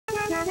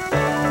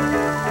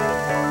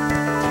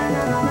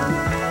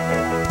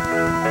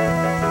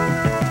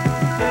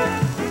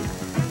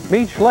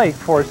Meech Lake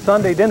for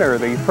Sunday dinner.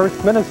 The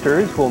First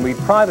Ministers will meet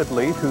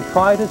privately to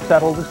try to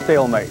settle the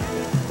stalemate.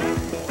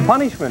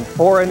 Punishment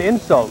for an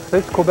insult.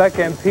 This Quebec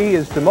MP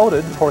is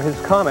demoted for his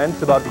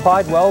comments about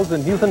Clyde Wells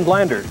and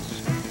Newfoundlanders.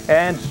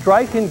 And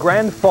strike in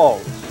Grand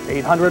Falls.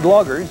 800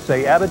 loggers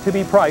say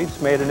Abitibi Price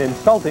made an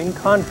insulting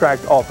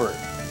contract offer.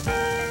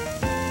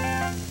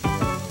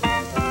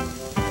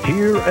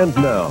 Here and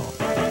now.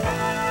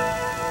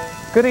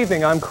 Good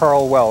evening, I'm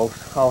Karl Wells.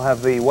 I'll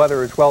have the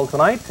weather as well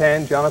tonight,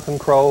 and Jonathan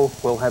Crow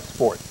will have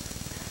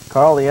sports.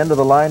 Carl, the end of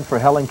the line for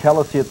Helen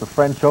Kelsey at the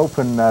French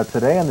Open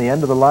today, and the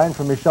end of the line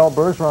for Michel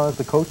Bergeron as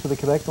the coach of the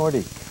Quebec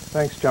Nordique.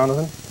 Thanks,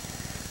 Jonathan.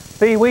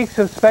 The weeks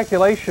of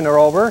speculation are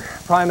over.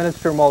 Prime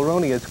Minister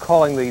Mulroney is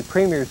calling the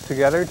premiers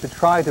together to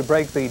try to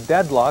break the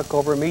deadlock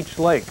over Meech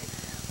Lake.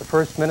 The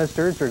First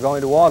Ministers are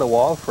going to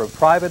Ottawa for a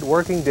private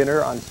working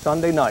dinner on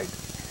Sunday night.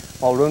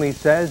 Mulroney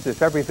says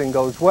if everything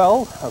goes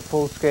well, a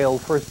full-scale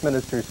First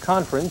Ministers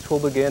conference will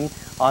begin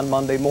on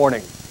Monday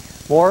morning.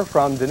 More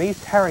from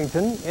Denise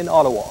Harrington in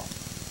Ottawa.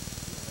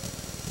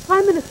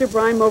 Prime Minister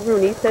Brian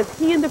Mulroney says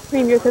he and the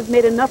premiers have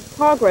made enough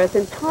progress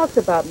in talks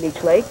about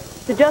Meech Lake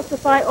to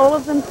justify all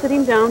of them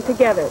sitting down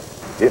together.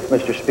 If,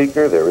 Mr.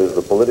 Speaker, there is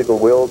the political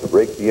will to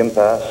break the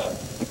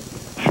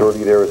impasse,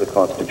 surely there is a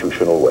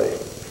constitutional way.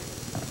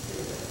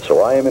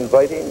 So I am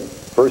inviting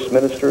First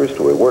Ministers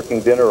to a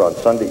working dinner on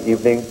Sunday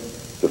evening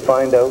to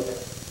find out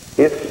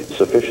if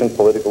sufficient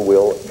political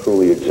will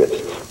truly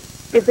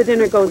exists. If the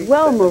dinner goes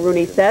well,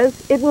 Mulroney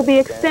says, it will be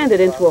extended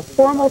into a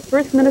formal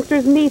First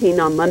Ministers meeting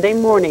on Monday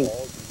morning.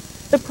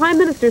 The Prime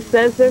Minister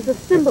says there's a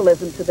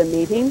symbolism to the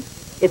meeting.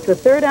 It's the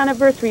 3rd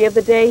anniversary of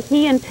the day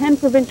he and 10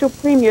 provincial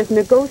premiers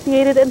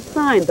negotiated and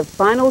signed the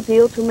final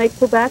deal to make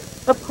Quebec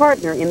a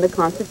partner in the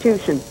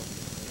Constitution.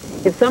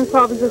 If some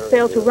provinces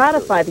fail to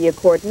ratify the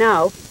accord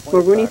now,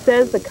 Mulroney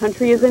says the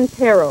country is in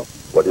peril.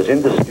 What is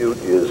in dispute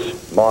is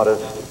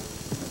modest,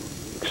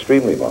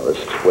 extremely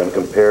modest, when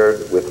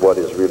compared with what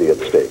is really at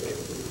stake.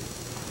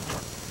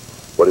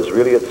 What is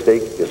really at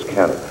stake is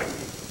Canada.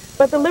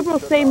 But the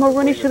Liberals say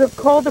Mulroney should have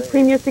called the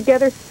premiers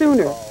together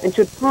sooner and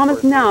should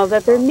promise now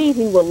that their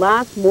meeting will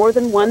last more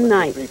than one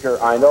night. Speaker,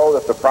 I know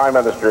that the Prime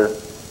Minister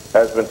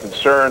has been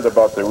concerned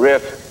about the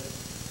risk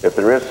if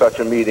there is such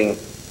a meeting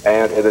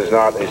and it is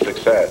not a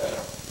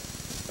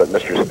success. But,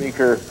 Mr.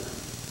 Speaker,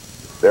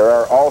 there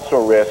are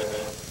also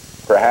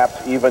risks,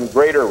 perhaps even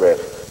greater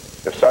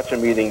risks, if such a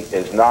meeting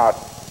is not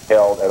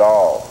held at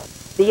all.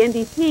 The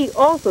NDP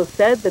also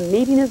said the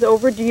meeting is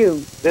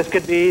overdue. This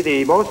could be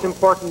the most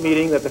important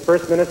meeting that the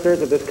First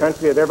Ministers of this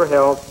country have ever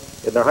held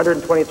in the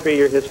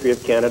 123-year history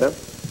of Canada.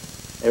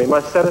 And we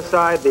must set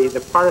aside the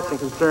partisan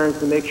concerns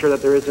to make sure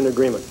that there is an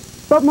agreement.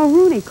 But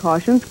Mulroney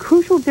cautions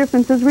crucial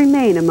differences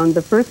remain among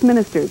the First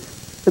Ministers.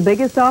 The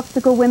biggest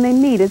obstacle when they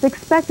meet is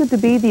expected to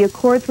be the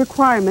Accord's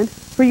requirement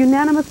for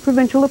unanimous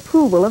provincial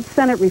approval of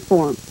Senate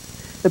reform.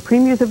 The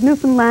premiers of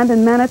Newfoundland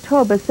and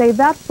Manitoba say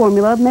that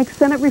formula makes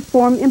Senate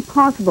reform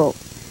impossible,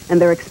 and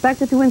they're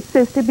expected to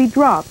insist it be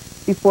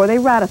dropped before they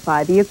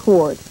ratify the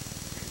accord.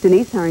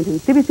 Denise Harrington,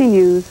 CBC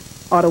News,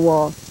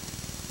 Ottawa.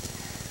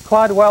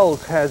 Clyde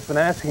Wells has been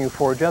asking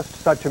for just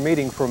such a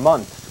meeting for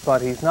months,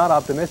 but he's not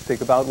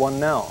optimistic about one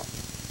now.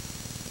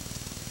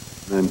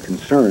 I'm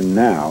concerned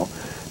now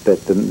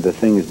that the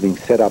thing is being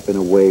set up in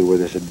a way where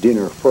there's a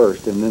dinner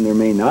first, and then there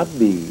may not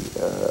be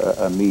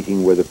a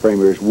meeting where the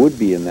premiers would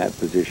be in that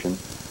position.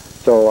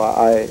 So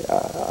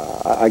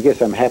I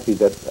guess I'm happy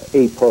that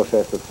a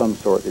process of some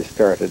sort is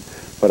started,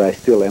 but I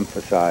still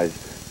emphasize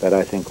that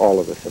I think all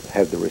of us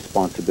have the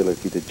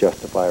responsibility to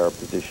justify our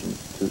position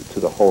to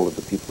the whole of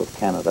the people of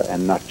Canada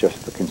and not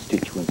just the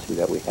constituency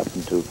that we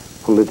happen to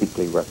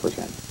politically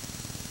represent.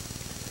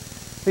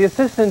 The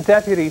Assistant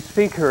Deputy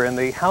Speaker in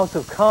the House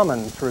of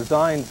Commons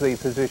resigned the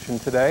position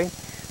today.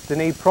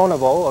 Denis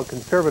Pronovost, a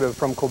Conservative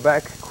from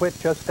Quebec, quit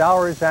just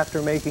hours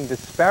after making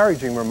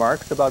disparaging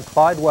remarks about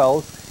Clyde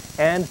Wells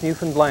and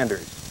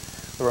Newfoundlanders.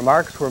 The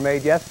remarks were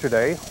made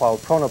yesterday while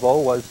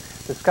Pronovost was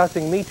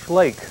discussing Meech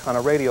Lake on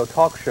a radio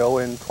talk show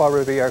in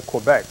Trois-Rivières,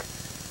 Quebec.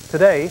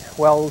 Today,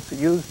 Wells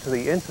used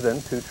the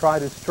incident to try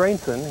to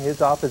strengthen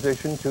his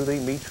opposition to the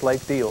Meech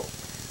Lake deal.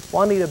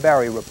 Juanita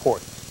Barry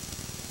reports.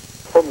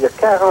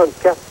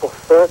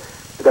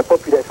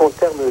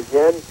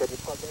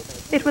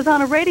 It was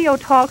on a radio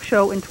talk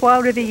show in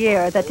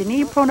Trois-Rivières that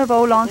Denis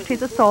Pronovost launched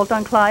his assault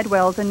on Clyde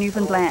Wells in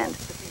Newfoundland.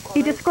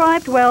 He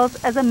described Wells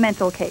as a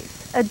mental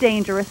case, a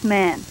dangerous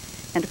man,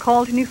 and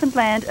called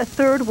Newfoundland a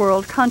third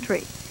world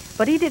country.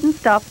 But he didn't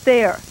stop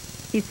there.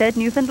 He said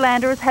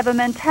Newfoundlanders have a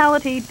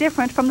mentality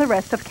different from the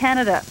rest of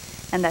Canada,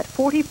 and that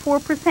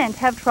 44%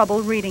 have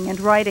trouble reading and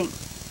writing.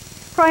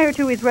 Prior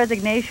to his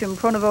resignation,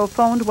 Pronovost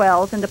phoned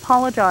Wells and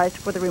apologized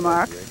for the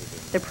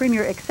remarks. The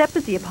Premier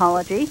accepted the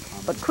apology,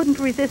 but couldn't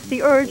resist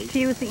the urge to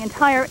use the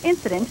entire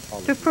incident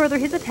to further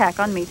his attack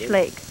on Meech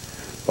Lake.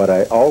 But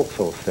I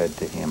also said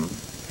to him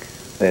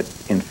that,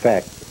 in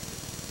fact,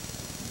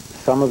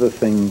 some of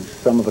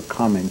the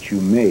comments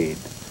you made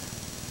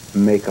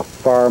make a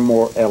far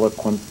more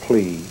eloquent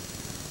plea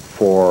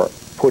for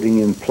putting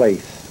in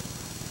place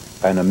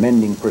an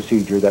amending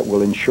procedure that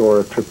will ensure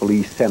a Triple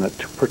E Senate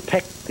to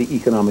protect the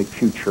economic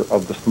future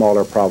of the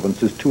smaller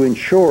provinces, to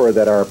ensure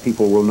that our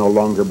people will no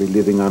longer be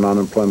living on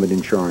unemployment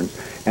insurance,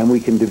 and we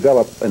can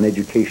develop an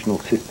educational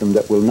system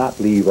that will not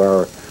leave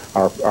our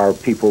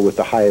people with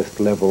the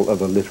highest level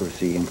of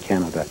illiteracy in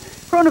Canada.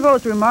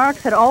 Pronovost's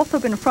remarks had also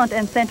been front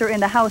and center in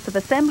the House of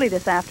Assembly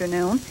this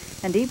afternoon,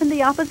 and even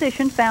the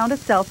opposition found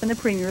itself in the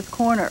Premier's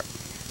corner.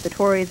 The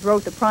Tories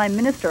wrote the Prime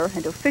Minister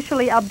and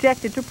officially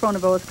objected to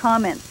Pronovost's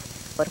comments,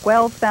 but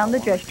Wells found the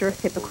gesture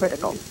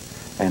hypocritical.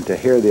 And to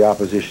hear the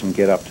opposition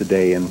get up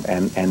today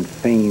and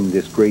feign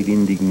this great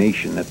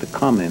indignation at the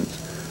comments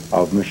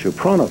of Monsieur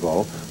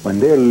Pronovost, when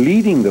they're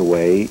leading the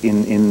way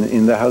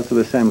in the House of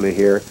Assembly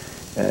here,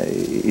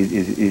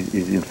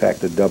 is in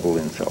fact a double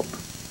insult.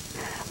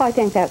 Well, I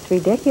think that's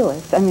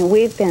ridiculous. I mean,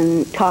 we've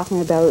been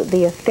talking about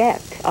the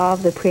effect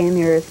of the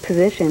Premier's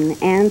position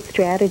and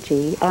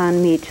strategy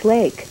on Meech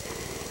Lake.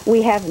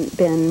 We haven't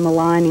been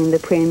maligning the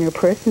Premier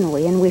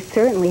personally, and we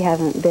certainly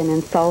haven't been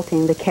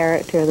insulting the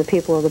character of the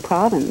people of the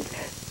province.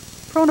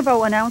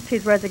 Pronovost announced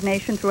his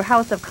resignation through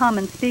House of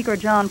Commons Speaker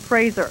John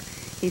Fraser.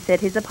 He said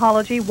his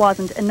apology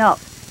wasn't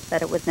enough,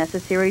 that it was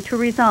necessary to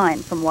resign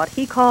from what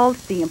he called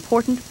the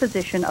important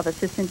position of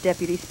Assistant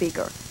Deputy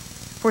Speaker.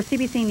 For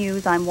CBC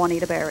News, I'm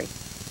Juanita Berry.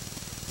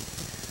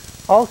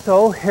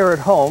 Also, here at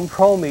home,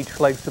 pro-Meech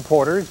Lake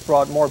supporters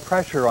brought more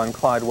pressure on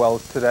Clyde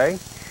Wells today.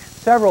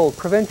 Several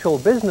provincial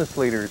business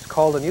leaders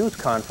called a news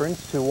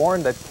conference to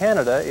warn that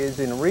Canada is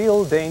in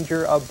real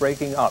danger of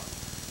breaking up.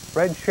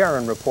 Red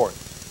Sharon reports.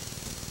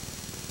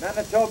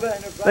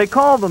 They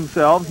call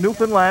themselves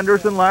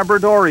Newfoundlanders and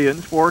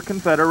Labradorians for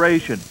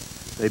Confederation.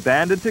 They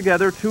banded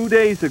together 2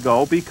 days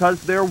ago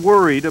because they're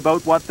worried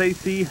about what they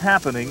see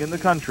happening in the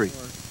country.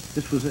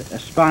 This was a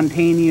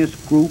spontaneous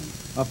group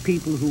of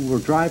people who were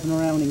driving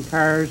around in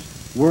cars,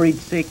 worried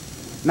sick,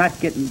 not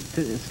getting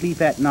to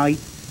sleep at night.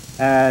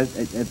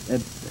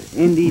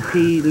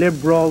 NDP,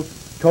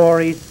 Liberals,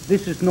 Tories.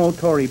 This is no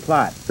Tory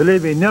plot.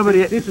 Believe me,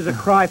 nobody... This is a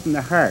cry from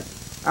the heart.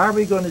 Are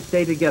we going to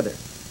stay together?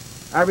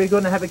 Are we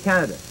going to have a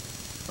Canada?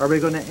 Or are we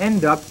going to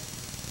end up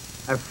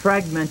a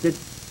fragmented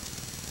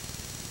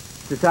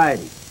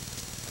society?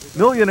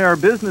 Millionaire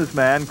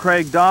businessman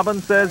Craig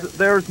Dobbin says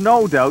there's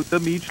no doubt the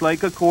Meech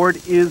Lake Accord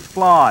is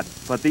flawed,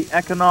 but the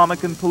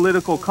economic and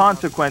political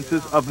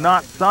consequences of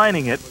not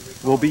signing it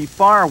will be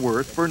far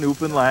worse for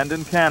Newfoundland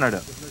and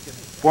Canada.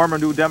 Former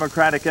New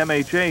Democratic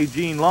MHA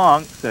Jean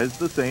Long says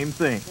the same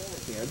thing.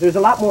 There's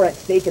a lot more at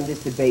stake in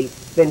this debate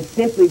than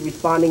simply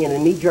responding in a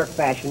knee-jerk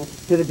fashion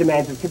to the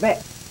demands of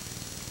Quebec.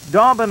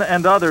 Dobbin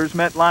and others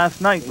met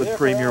last night with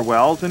Premier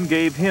Wells and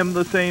gave him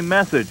the same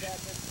message.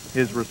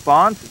 His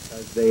response?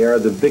 They are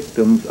the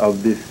victims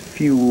of this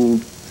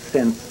fueled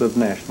sense of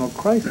national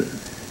crisis.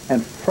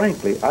 And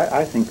frankly,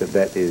 I think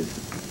that is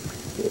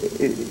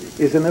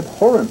an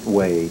abhorrent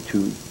way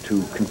to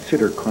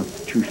consider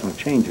constitutional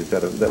changes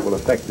that will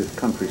affect this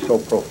country so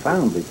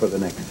profoundly for the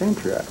next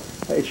century.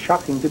 It's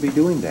shocking to be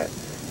doing that.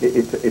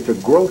 It's a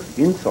gross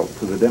insult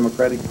to the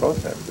democratic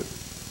processes.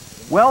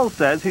 Wells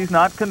says he's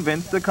not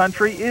convinced the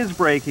country is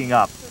breaking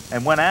up.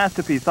 And when asked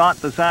if he thought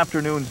this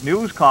afternoon's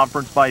news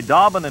conference by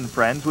Dobbin and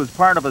friends was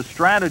part of a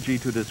strategy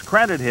to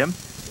discredit him,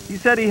 he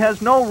said he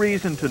has no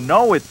reason to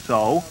know it's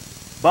so,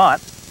 but...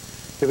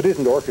 If it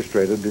isn't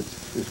orchestrated,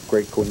 it's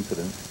great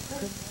coincidence.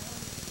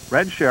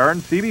 Red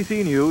Sharon,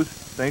 CBC News,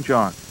 St.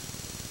 John.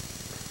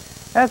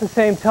 At the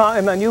same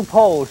time, a new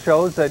poll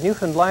shows that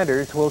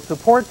Newfoundlanders will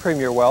support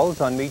Premier Wells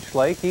on Meech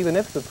Lake even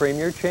if the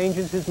Premier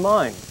changes his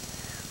mind.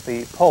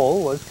 The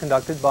poll was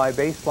conducted by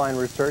Baseline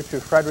Research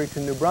of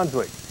Fredericton, New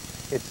Brunswick.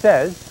 It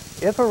says,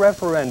 if a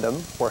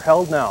referendum were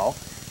held now,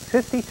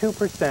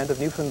 52% of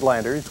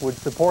Newfoundlanders would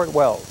support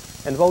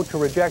Wells and vote to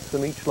reject the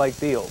Meech Lake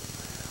deal.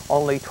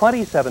 Only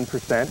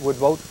 27% would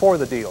vote for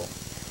the deal.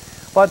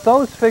 But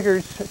those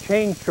figures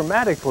changed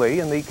dramatically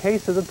in the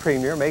case of the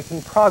Premier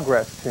making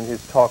progress in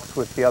his talks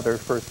with the other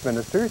First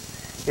Ministers.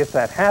 If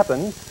that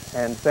happens,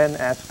 and then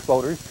asked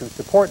voters to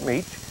support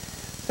Meech,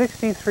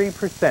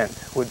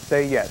 63% would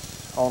say yes.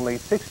 Only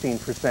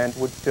 16%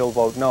 would still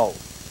vote no.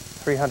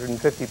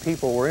 350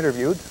 people were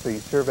interviewed. The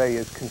survey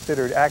is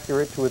considered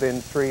accurate to within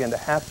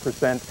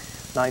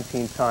 3.5%,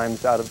 19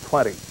 times out of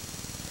 20.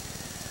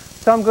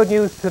 Some good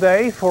news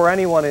today for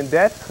anyone in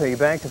debt. The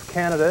Bank of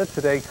Canada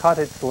today cut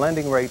its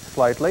lending rate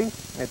slightly.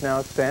 It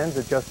now stands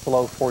at just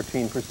below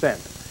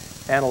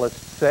 14%.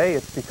 Analysts say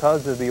it's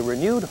because of the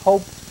renewed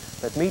hopes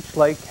that Meech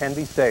Lake can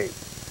be saved.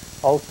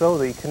 Also,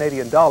 the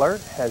Canadian dollar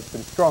has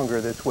been stronger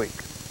this week.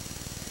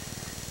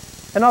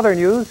 In other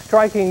news,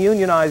 striking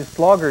unionized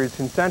loggers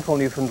in central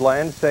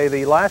Newfoundland say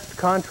the last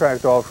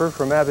contract offer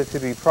from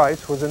Abitibi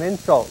Price was an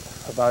insult.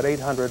 About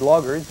 800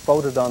 loggers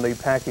voted on the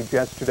package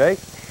yesterday.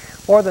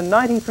 More than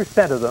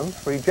 90% of them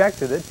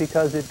rejected it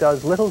because it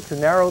does little to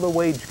narrow the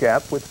wage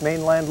gap with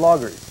mainland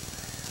loggers.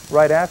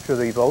 Right after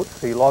the vote,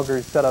 the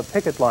loggers set up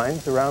picket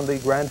lines around the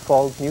Grand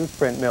Falls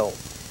newsprint mill.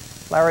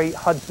 Larry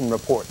Hudson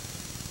reports.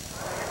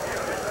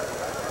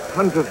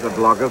 Hundreds of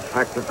loggers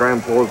packed to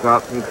Grand Falls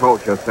Arts and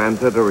Culture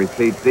Centre to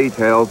receive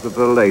details of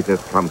the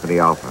latest company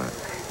offer.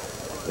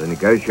 The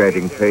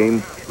negotiating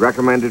team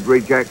recommended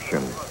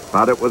rejection,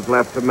 but it was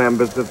left to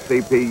members of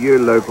CPU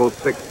Local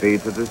 60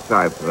 to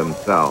decide for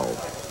themselves.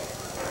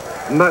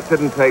 And that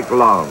didn't take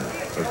long,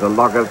 as the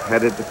loggers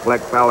headed to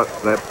collect ballot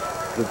slips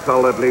to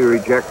solidly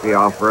reject the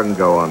offer and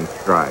go on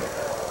strike.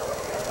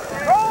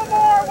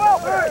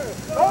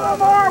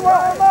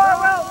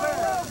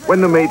 When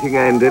the meeting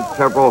ended,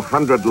 several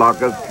hundred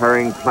loggers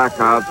carrying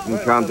placards and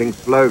chanting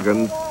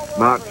slogans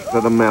marched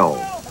to the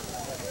mill.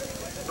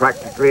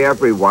 Practically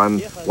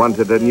everyone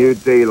wanted a new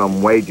deal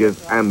on wages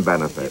and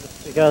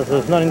benefits. Because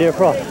there's nothing there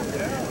for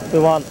us. We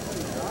want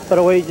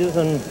better wages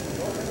and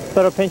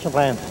better pension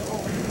plans.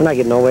 We're not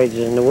getting no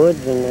wages in the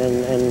woods,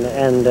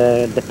 and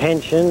the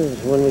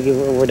pensions,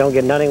 we don't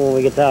get nothing when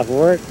we get off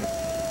work.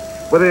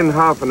 Within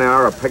half an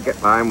hour, a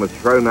picket line was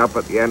thrown up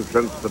at the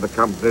entrance to the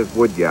company's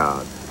wood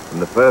yard,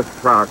 and the first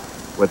trucks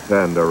were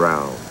turned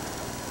around.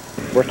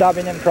 We're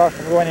stopping them trucks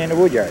from going in the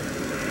wood yard.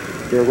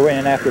 If they're going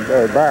in after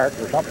bark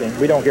or something,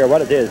 we don't care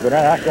what it is, but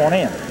they're not going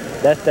in.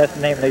 That's the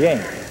name of the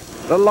game.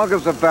 The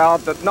loggers have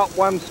vowed that not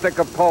one stick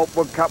of pulp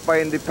wood cut by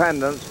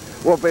independents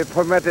will be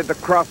permitted to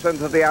cross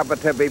into the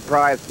Abitibi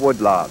Prize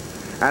woodlot.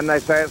 And they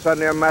say it's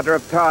only a matter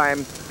of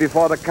time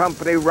before the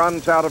company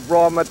runs out of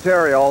raw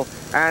material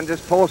and is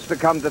forced to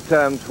come to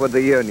terms with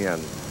the union.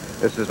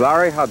 This is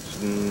Larry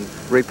Hudson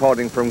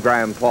reporting from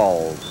Grand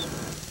Falls.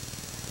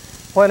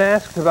 When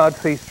asked about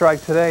the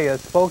strike today, a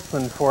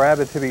spokesman for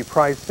Abitibi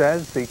Price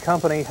says the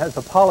company has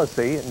a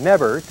policy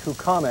never to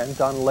comment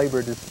on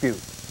labor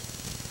disputes.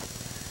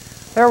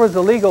 There was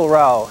a legal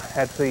row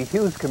at the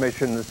Hughes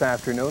Commission this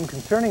afternoon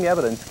concerning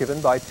evidence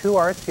given by two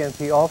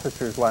RCMP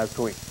officers last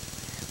week.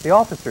 The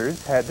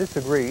officers had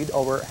disagreed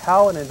over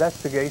how an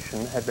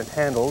investigation had been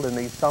handled in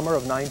the summer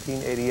of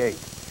 1988.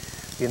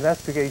 The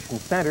investigation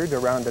centered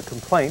around a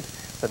complaint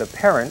that a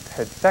parent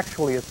had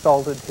sexually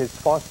assaulted his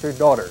foster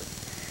daughter.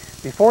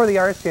 Before the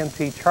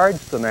RCMP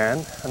charged the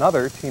man,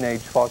 another teenage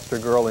foster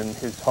girl in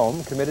his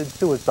home committed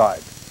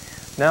suicide.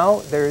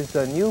 Now there's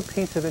a new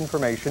piece of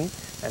information,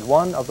 and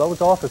one of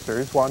those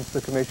officers wants the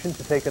Commission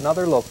to take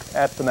another look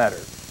at the matter.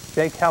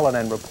 Jay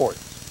Callanan reports.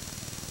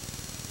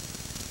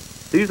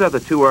 These are the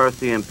two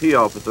RCMP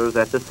officers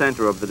at the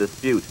center of the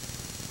dispute.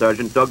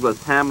 Sergeant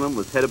Douglas Hamlin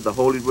was head of the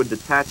Holywood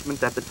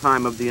Detachment at the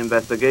time of the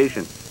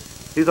investigation.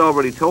 He's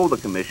already told the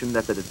Commission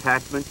that the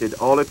detachment did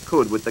all it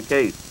could with the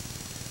case.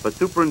 But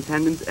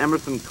Superintendent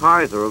Emerson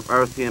Kaiser of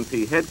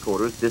RCMP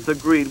headquarters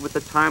disagreed with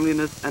the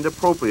timeliness and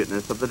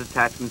appropriateness of the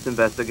detachment's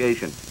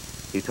investigation.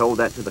 He told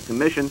that to the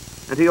Commission,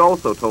 and he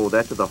also told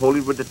that to the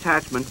Holywood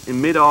Detachment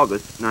in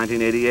mid-August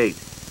 1988.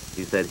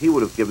 He said he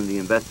would have given the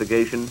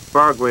investigation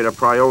far greater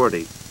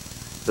priority.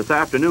 This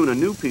afternoon, a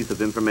new piece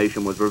of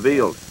information was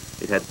revealed.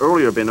 It had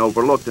earlier been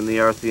overlooked in the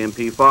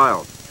RCMP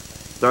files.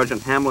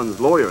 Sergeant Hamlin's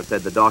lawyer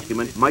said the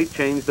document might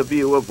change the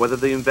view of whether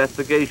the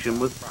investigation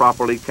was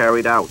properly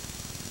carried out.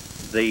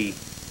 The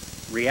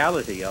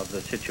reality of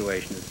the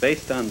situation is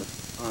based on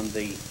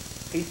the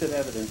piece of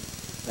evidence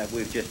that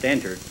we've just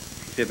entered,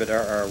 Exhibit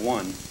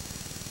RR1.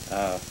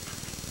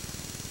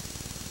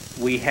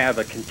 We have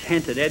a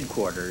content at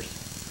headquarters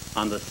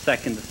on the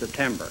 2nd of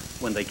September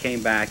when they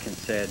came back and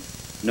said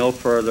no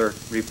further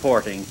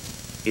reporting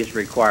is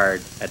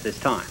required at this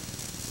time.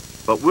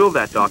 But will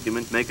that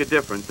document make a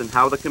difference in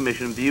how the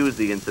Commission views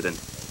the incident?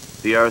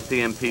 The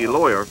RCMP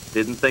lawyer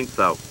didn't think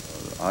so.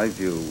 I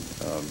view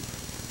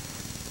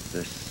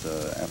this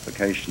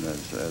application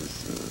as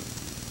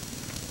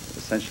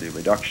essentially a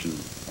reduction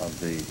of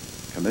the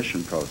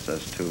Commission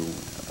process to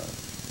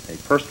a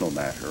personal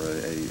matter,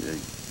 a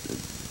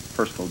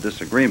personal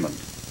disagreement.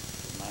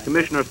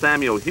 Commissioner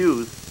Samuel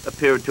Hughes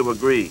appeared to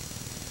agree.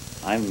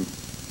 I'm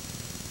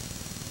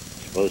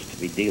supposed to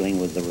be dealing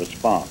with the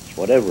response,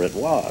 whatever it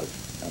was,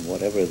 and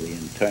whatever the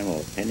internal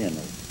opinion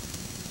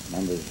of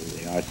members of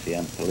the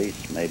RCM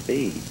police may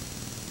be.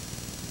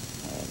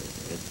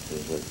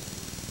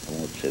 I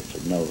won't say it's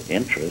of no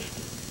interest,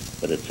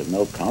 but it's of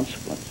no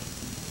consequence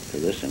to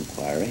this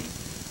inquiry.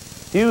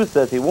 Hughes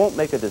says he won't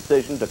make a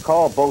decision to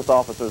call both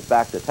officers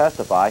back to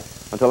testify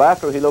until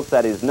after he looks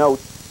at his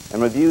notes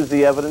and reviews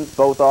the evidence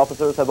both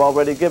officers have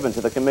already given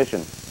to the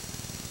Commission.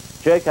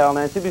 Jay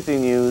Callanan, CBC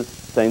News,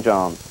 St.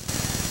 John's.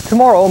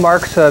 Tomorrow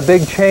marks a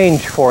big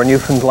change for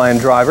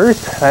Newfoundland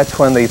drivers. That's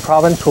when the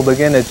province will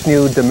begin its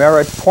new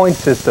demerit point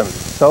system.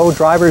 So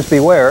drivers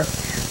beware.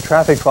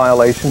 Traffic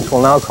violations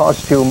will now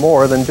cost you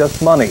more than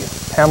just money.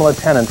 Pamela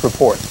Tennant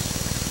reports.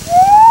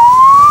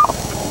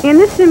 In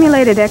this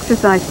simulated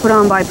exercise put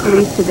on by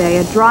police today,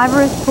 a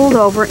driver is pulled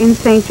over in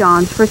St.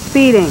 John's for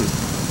speeding.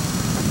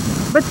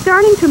 But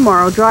starting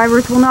tomorrow,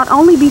 drivers will not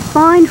only be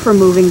fined for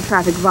moving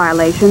traffic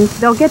violations,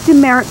 they'll get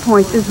demerit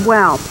points as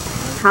well.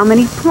 How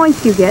many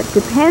points you get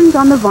depends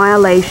on the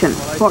violation.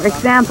 For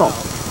example,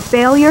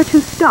 failure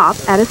to stop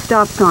at a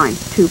stop sign,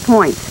 2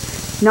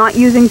 points. Not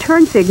using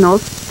turn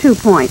signals, 2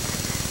 points.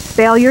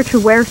 Failure to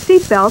wear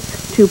seat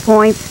belts, 2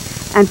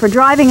 points. And for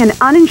driving an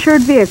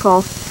uninsured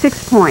vehicle,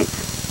 6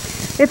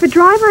 points. If a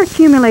driver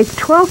accumulates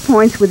 12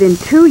 points within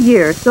 2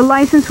 years, the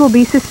license will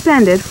be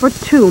suspended for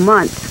 2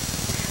 months.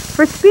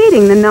 For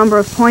speeding, the number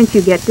of points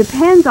you get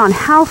depends on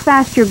how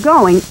fast you're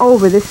going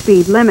over the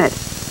speed limit.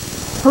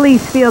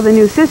 Police feel the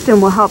new system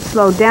will help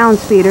slow down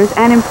speeders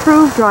and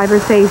improve driver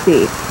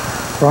safety.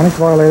 Chronic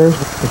violators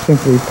will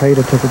simply pay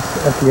the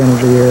tickets at the end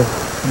of the year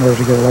in order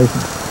to get a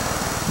license.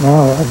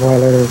 Now a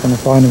violator is going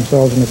to find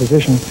themselves in a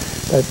position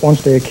that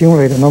once they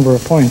accumulate a number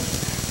of points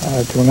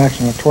to a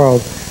maximum of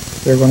 12,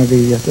 they're going to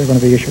be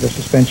issued a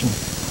suspension.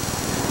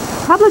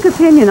 Public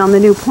opinion on the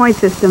new point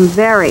system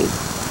varies.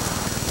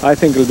 I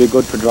think it'll be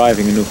good for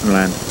driving in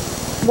Newfoundland.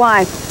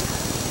 Why?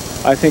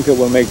 I think it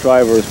will make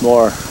drivers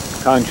more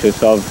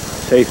conscious of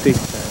safety.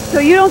 So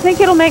you don't think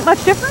it'll make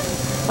much difference?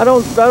 I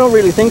don't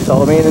really think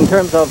so. I mean, in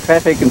terms of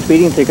traffic and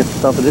speeding tickets and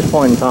stuff at this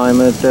point in time,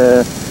 it's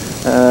a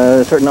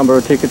certain number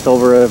of tickets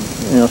over a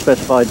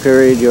specified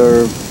period.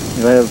 You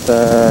have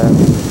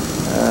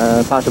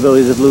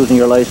possibilities of losing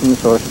your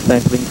license or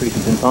substantial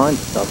increases in fines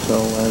and stuff. So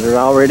there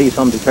are already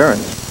some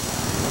deterrents.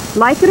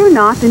 Like it or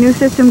not, the new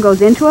system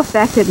goes into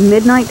effect at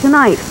midnight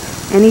tonight.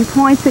 Any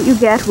points that you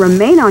get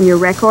remain on your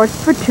record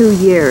for 2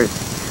 years.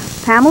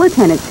 Pamela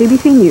Tennant,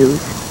 CBC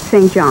News,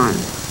 St.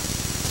 John's.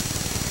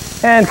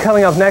 And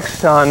coming up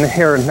next on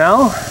Here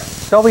Now,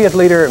 Soviet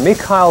leader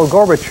Mikhail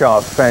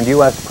Gorbachev and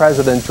U.S.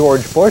 President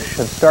George Bush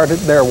have started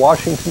their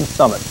Washington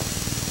summit.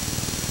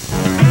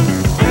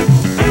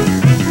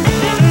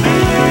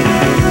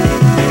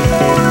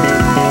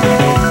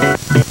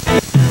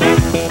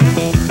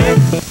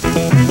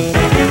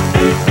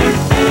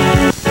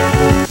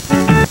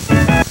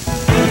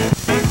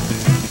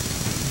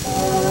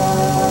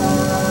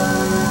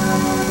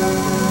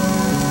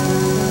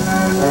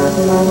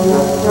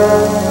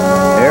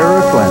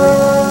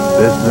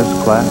 Business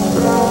class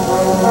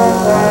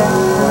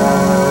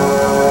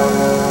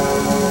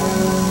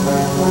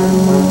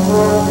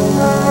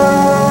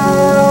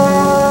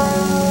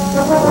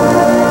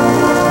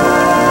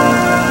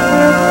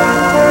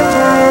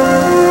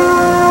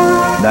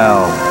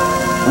Now,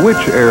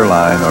 which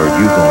airline are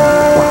you going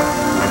to fly?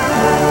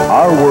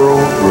 Our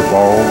world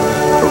revolves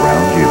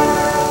around you.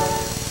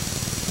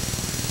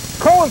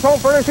 Collins Home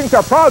Furnishings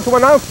are proud to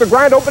announce the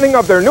grand opening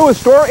of their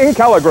newest store in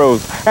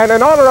Kelligrews. And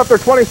in honor of their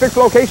 26th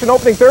location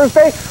opening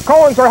Thursday,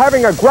 Collins are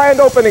having a grand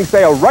opening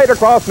sale right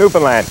across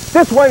Newfoundland.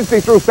 This Wednesday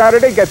through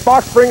Saturday, get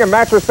box spring and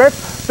mattress sets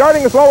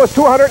starting as low as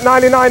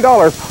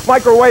 $299.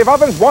 Microwave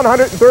ovens,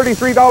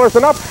 $133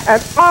 and up,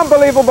 and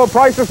unbelievable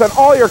prices on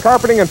all your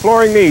carpeting and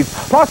flooring needs.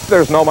 Plus,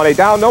 there's no money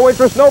down, no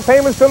interest, no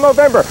payments till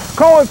November.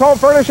 Collins Home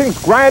Furnishings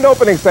grand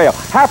opening sale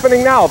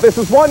happening now. This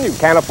is one you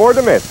can't afford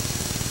to miss.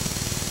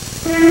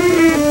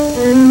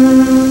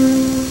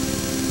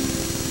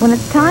 When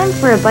it's time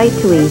for a bite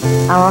to eat,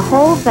 our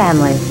whole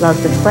family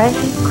loves the fresh,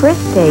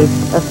 crisp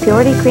taste of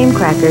Purity cream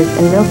crackers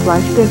and milk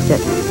lunch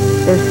biscuits.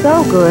 They're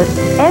so good,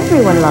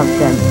 everyone loves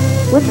them,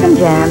 with some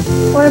jam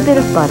or a bit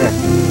of butter.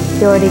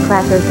 Purity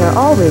crackers are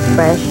always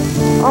fresh,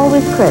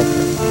 always crisp,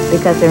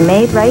 because they're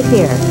made right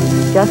here,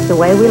 just the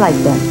way we like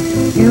them.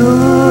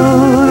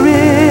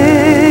 Purity.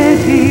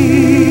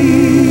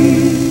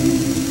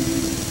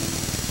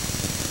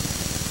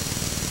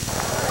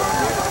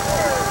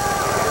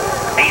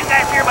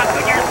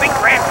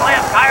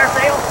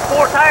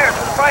 Tires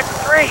for the price of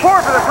 3.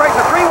 4 for the price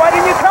of 3? Why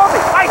didn't you tell me?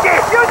 I did.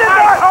 You did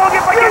not. I told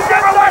you, but you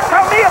never once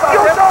tell me about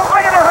it.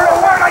 I never heard a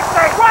word I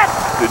say. What?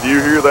 Did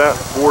you hear that?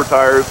 4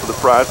 tires for the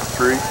price of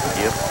 3?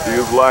 Yep.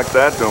 Deals like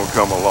that don't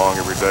come along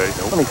every day.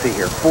 Nope. Let me see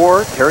here.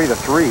 4, carry the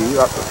 3.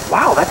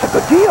 Wow, that's a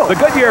good deal. The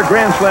Goodyear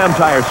Grand Slam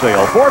tire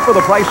sale. 4 for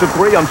the price of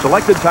 3 on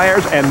selected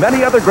tires and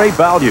many other great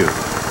values.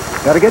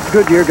 Got to get to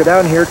Goodyear. Go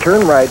down here.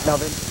 Turn right. Now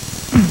then.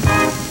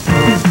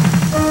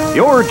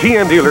 Your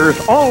GM dealers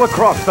all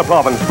across the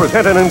province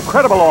present an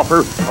incredible offer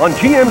on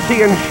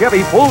GMC and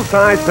Chevy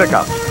full-size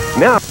pickups.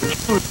 Now,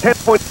 choose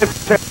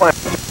 10.6% plans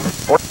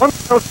or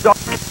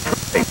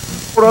 $1,000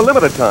 for a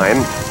limited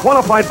time.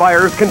 Qualified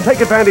buyers can take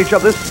advantage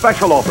of this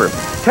special offer.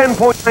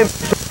 10.9%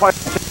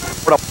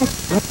 for a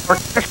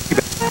 $1,000 cash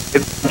rebate.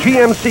 It's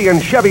GMC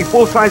and Chevy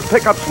full-size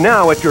pickups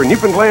now at your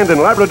Newfoundland and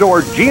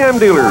Labrador GM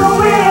dealers.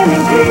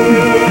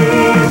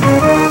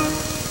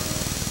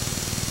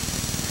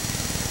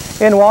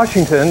 In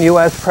Washington,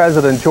 U.S.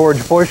 President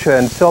George Bush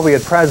and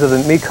Soviet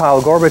President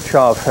Mikhail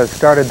Gorbachev have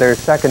started their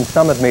second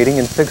summit meeting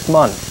in 6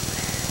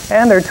 months.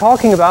 And they're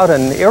talking about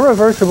an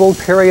irreversible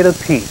period of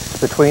peace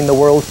between the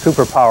world's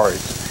superpowers.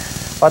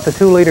 But the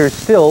two leaders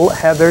still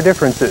have their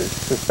differences,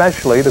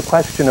 especially the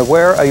question of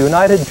where a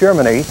united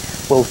Germany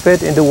will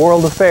fit into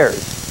world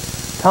affairs.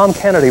 Tom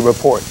Kennedy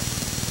reports.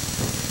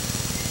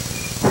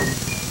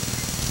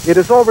 It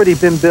has already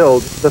been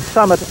billed the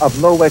summit of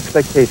low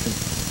expectations.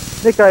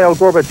 Mikhail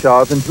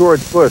Gorbachev and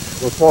George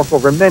Bush will talk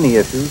over many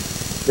issues.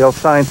 They'll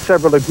sign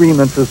several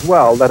agreements as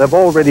well that have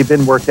already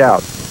been worked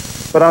out.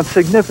 But on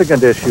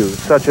significant issues,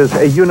 such as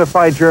a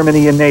unified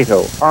Germany in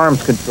NATO,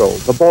 arms control,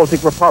 the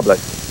Baltic Republic,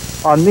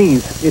 on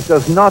these, it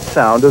does not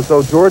sound as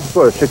though George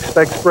Bush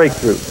expects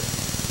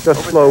breakthroughs,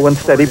 just slow and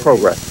steady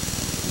progress.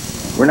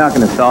 We're not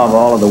going to solve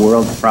all of the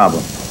world's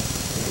problems,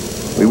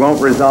 We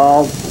won't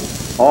resolve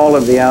all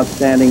of the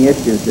outstanding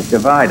issues that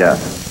divide us,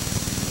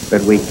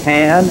 but we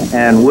can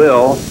and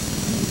will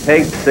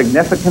take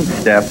significant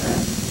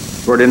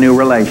steps toward a new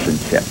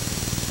relationship.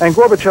 And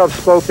Gorbachev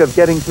spoke of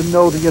getting to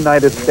know the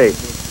United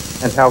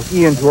States and how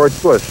he and George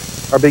Bush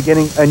are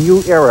beginning a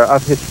new era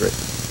of history.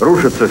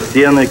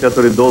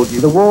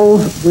 The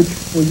walls which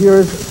for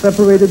years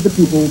separated the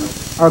peoples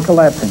are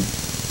collapsing.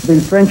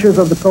 The trenches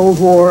of the Cold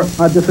War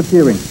are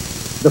disappearing.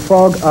 The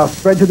fog of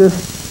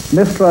prejudice,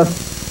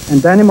 mistrust,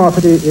 and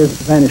animosity is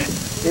vanishing.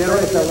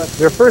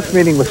 Their first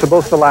meeting was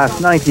supposed to last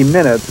 90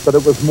 minutes, but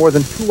it was more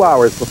than 2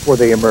 hours before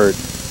they emerged.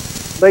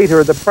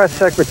 Later, the press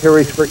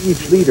secretaries for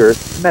each leader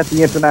met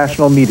the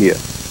international media.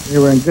 We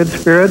were in good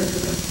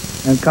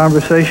spirits, and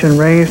conversation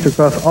ranged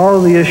across all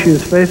of the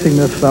issues facing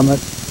this summit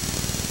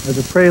as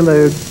a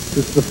prelude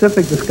to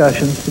specific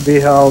discussions to be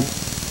held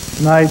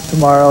tonight,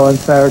 tomorrow, and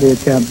Saturday at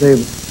Camp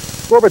David.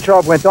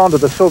 Gorbachev went on to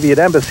the Soviet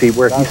embassy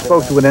where he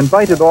spoke to an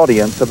invited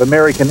audience of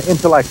American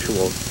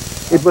intellectuals.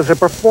 It was a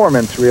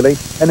performance, really,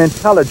 an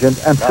intelligent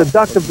and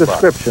seductive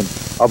description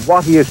of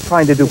what he is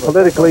trying to do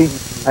politically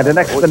and an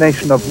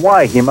explanation of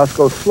why he must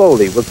go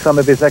slowly with some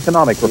of his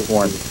economic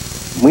reforms.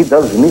 We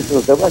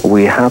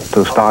have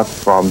to start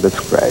from the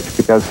scratch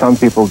because some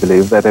people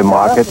believe that a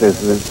market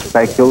is a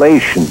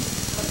speculation.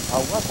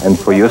 And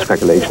for you,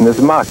 speculation is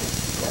a market.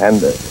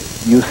 And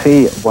you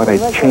see what a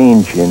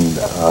change in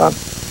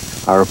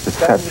our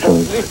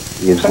perceptions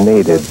is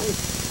needed.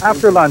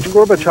 After lunch,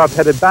 Gorbachev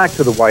headed back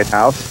to the White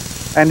House,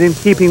 and in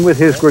keeping with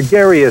his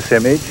gregarious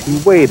image, he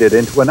waded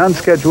into an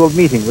unscheduled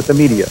meeting with the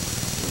media.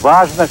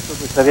 What is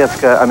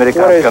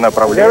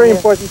very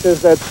important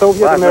is that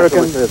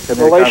Soviet-American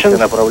relations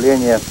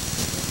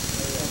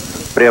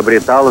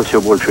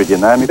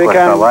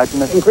become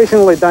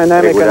increasingly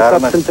dynamic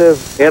and substantive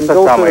and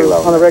also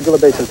on a regular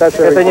basis. That's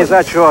very important.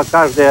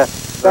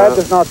 That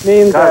does not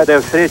mean that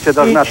each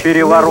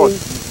meeting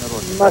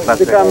must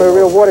become a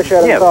real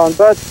watershed and so on,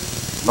 but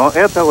we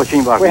have to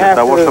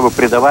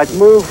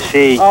move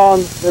on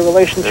the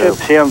relationship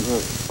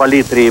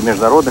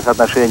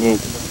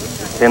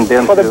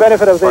for the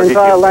benefit of the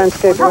entire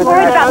landscape of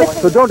international.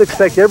 So don't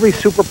expect every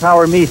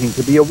superpower meeting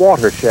to be a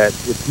watershed.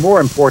 It's more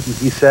important,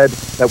 he said,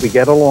 that we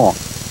get along.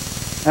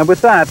 And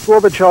with that,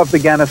 Gorbachev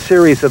began a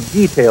series of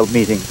detailed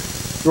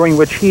meetings during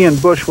which he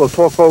and Bush will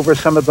talk over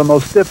some of the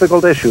most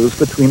difficult issues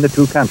between the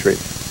two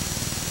countries.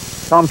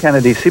 Tom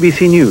Kennedy,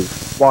 CBC News,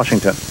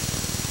 Washington.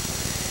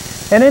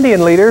 An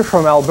Indian leader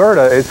from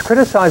Alberta is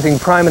criticizing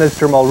Prime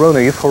Minister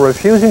Mulroney for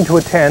refusing to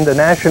attend a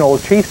national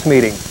chiefs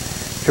meeting.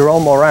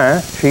 Jerome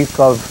Morin, chief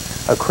of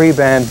a Cree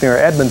band near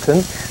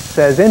Edmonton,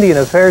 says Indian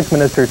Affairs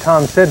Minister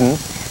Tom Sidden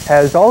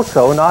has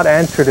also not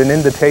answered an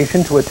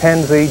invitation to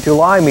attend the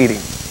July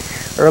meeting.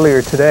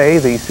 Earlier today,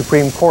 the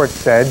Supreme Court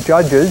said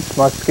judges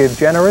must give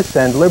generous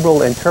and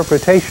liberal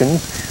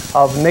interpretations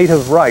of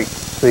native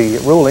rights. The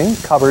ruling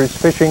covers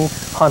fishing,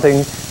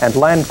 hunting, and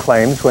land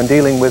claims when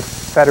dealing with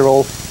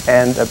federal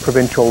and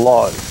provincial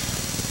laws.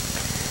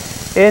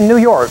 In New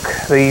York,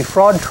 the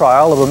fraud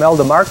trial of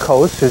Imelda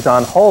Marcos is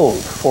on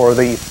hold for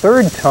the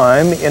third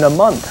time in a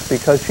month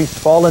because she's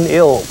fallen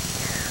ill.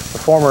 The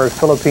former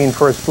Philippine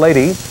First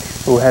Lady,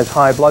 who has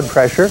high blood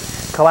pressure,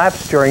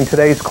 collapsed during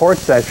today's court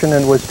session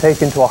and was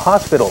taken to a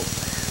hospital.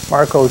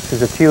 Marcos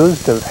is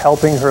accused of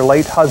helping her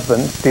late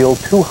husband steal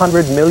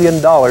 $200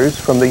 million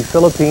from the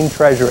Philippine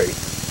Treasury.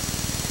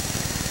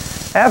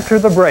 After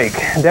the break,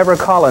 Deborah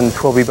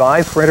Collins will be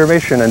by for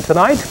Intermission, and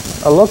tonight,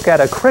 a look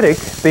at a critic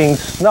being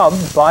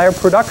snubbed by a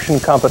production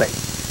company.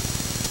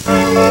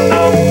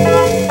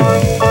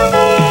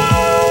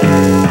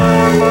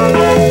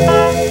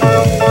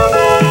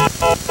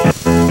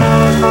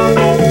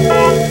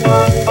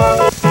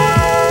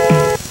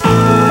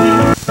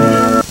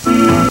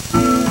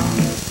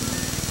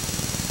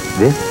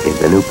 This is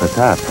the new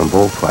Passat from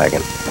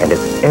Volkswagen, and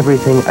it's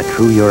everything a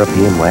true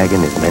European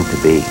wagon is meant to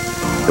be.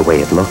 The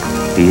way it looks,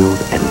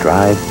 feels, and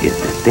drives is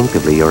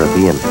distinctively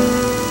European.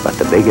 But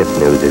the biggest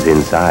news is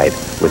inside,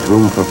 with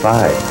room for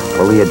 5,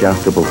 fully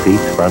adjustable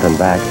seats front and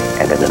back,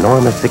 and an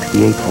enormous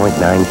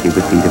 68.9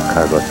 cubic feet of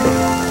cargo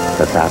space.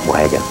 Passat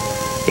wagon.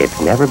 It's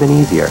never been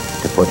easier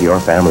to put your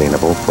family in a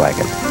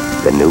Volkswagen.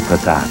 The new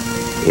Passat.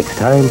 It's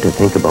time to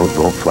think about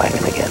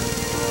Volkswagen again.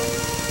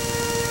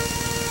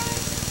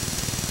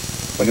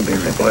 What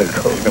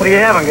are you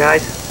having,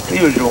 guys? The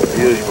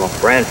usual.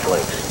 Bran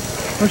flakes.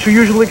 Don't you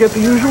usually get the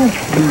usual?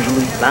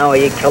 Usually. Now I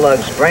eat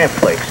Kellogg's Bran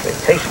flakes. They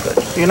taste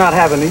good. So you're not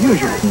having the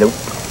usual? Nope.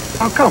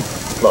 How come?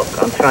 Look,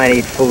 I'm trying to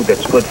eat food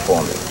that's good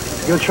for me.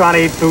 You're trying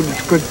to eat food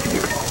that's good for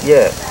you?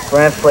 Yeah.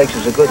 Bran flakes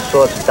is a good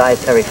source of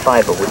dietary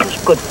fiber, which is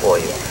good for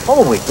you.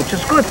 Whole wheat, which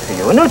is good for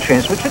you. And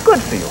nutrients, which are good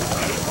for you.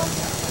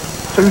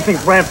 So you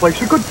think Bran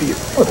flakes are good for you?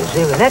 Oh, there's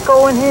even an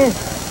echo in here.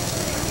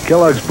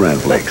 Kellogg's Bran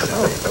Flakes.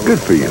 Good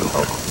for you.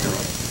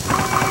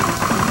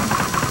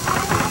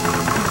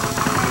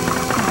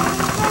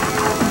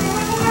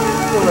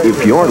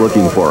 If you're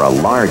looking for a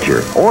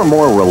larger or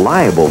more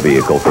reliable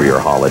vehicle for your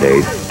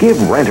holidays,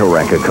 give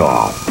Rent-A-Wreck a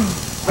call.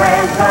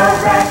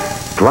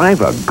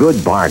 Drive a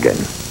good bargain.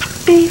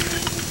 Beef.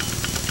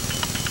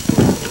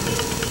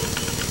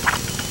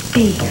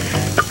 beef.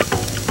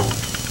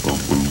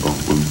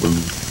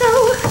 So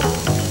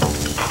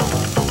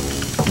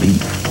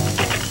Beef.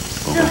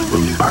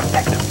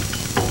 Perfect.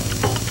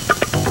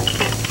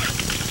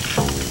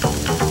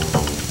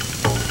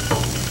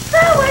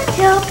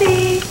 sourdough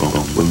beef.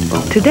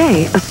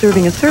 Today, a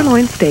serving of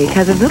sirloin steak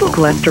has as little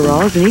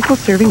cholesterol as an equal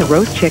serving of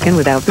roast chicken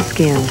without the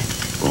skin.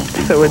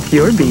 So it's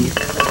your beef.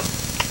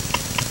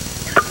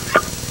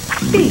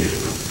 Beef.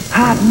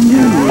 Hot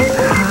news,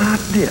 hot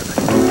dip.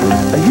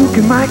 You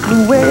can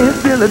microwave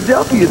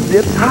Philadelphia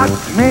dips. Hot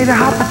tomato,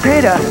 hot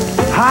potato,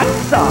 hot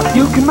sauce.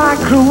 You can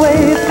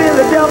microwave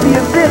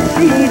Philadelphia dips.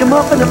 Heat them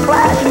up in a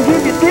flash and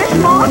give your dish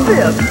more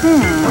dip.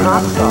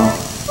 Hot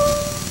sauce.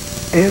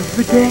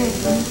 Every day,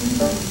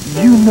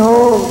 you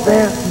know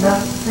there's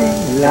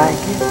nothing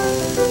like it.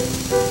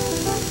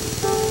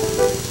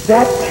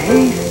 That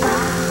taste,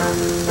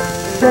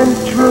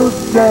 Central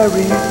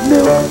Dairy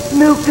milk,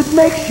 milk that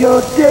makes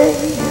your day.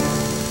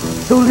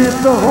 So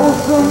live the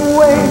wholesome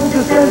way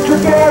to Central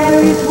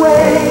Dairy's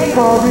way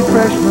for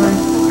refreshment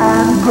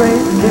and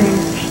great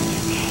taste.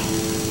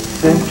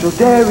 Central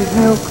Dairy's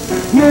milk,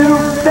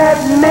 milk that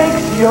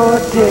makes your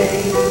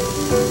day.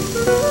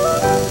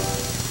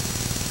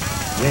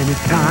 When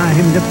it's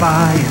time to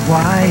buy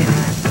wine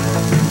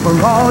for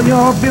all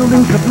your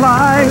building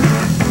supplies,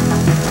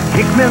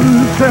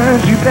 Hickman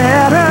serves you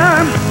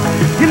better.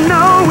 You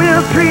know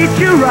we'll treat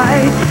you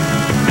right.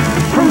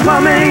 From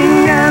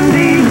plumbing and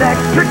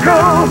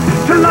electrical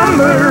to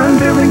lumber and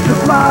building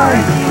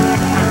supplies,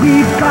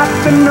 we've got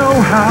the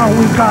know-how,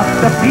 we've got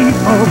the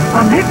people.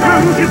 On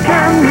Hickman's you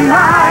can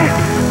rely.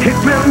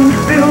 Hickman's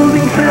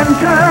Building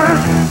Center,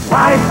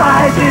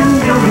 Wi-Fi's in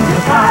building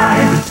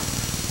supplies.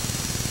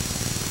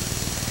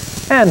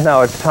 And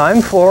now it's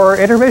time for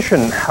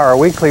Intermission, our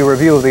weekly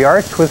review of the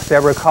arts with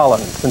Deborah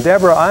Collins. And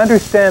Deborah, I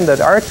understand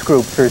that arts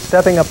groups are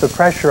stepping up the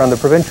pressure on the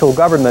provincial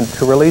government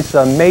to release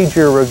a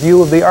major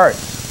review of the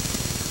arts.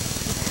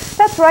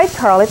 That's right,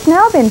 Karl. It's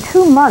now been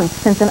 2 months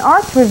since an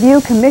Arts Review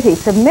Committee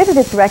submitted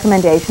its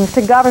recommendations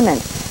to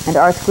government, and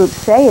arts groups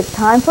say it's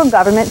time for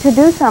government to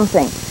do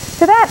something.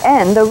 To that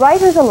end, the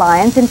Writers'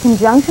 Alliance, in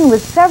conjunction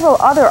with several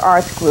other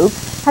arts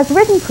groups, has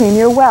written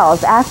Premier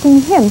Wells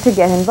asking him to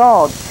get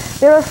involved.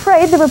 They're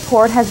afraid the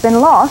report has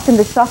been lost in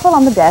the shuffle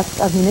on the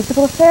desk of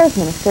Municipal Affairs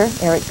Minister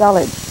Eric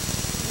Dullidge.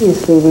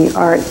 Obviously, the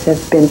arts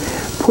have been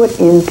put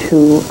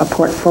into a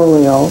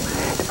portfolio,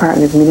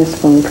 Department of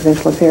Municipal and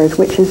Provincial Affairs,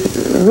 which is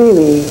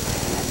really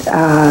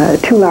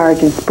too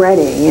large and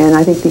spreading, and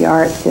I think the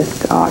arts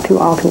just all too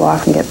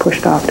often get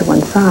pushed off to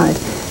one side.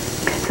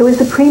 So is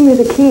the Premier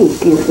the key,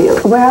 do you feel?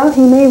 Well,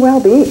 he may well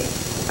be.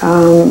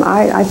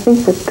 I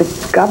think that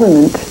the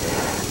government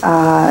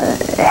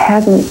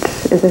hasn't,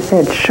 as I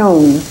said,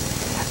 shown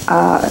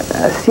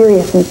a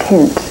serious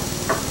intent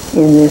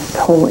in this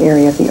whole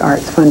area of the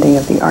arts, funding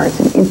of the arts,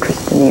 and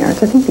interest in the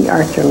arts. I think the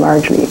arts are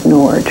largely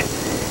ignored.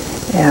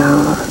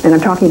 And I'm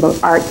talking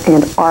about art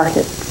and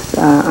artists.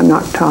 I'm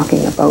not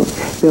talking about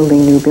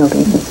building new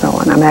buildings and so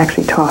on. I'm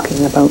actually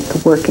talking about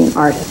the working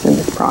artists in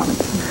this province.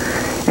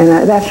 And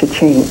that should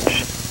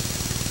change.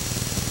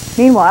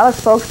 Meanwhile, a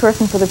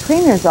spokesperson for the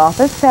Premier's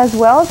office says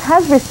Wells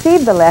has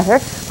received the letter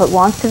but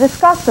wants to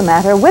discuss the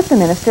matter with the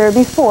Minister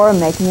before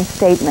making a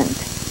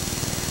statement.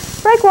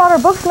 Breakwater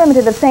Books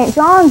Limited of St.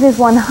 John's is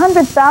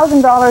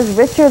 $100,000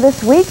 richer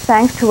this week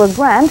thanks to a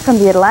grant from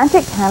the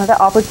Atlantic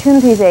Canada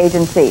Opportunities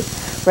Agency.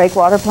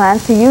 Breakwater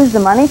plans to use the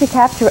money to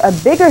capture a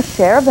bigger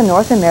share of the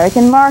North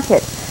American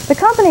market. The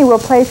company will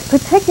place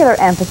particular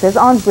emphasis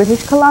on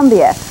British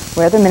Columbia,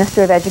 where the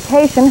Minister of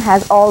Education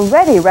has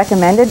already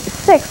recommended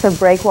 6 of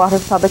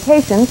Breakwater's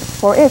publications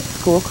for its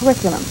school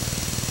curriculum.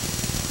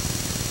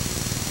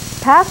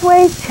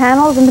 Pathways,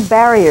 channels, and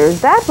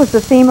barriers. That was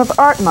the theme of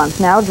Art Month,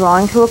 now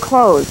drawing to a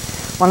close.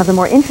 One of the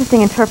more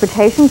interesting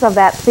interpretations of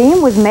that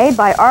theme was made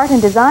by art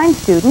and design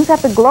students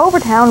at the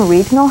Glovertown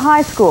Regional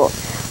High School.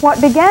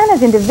 What began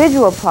as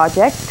individual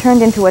projects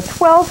turned into a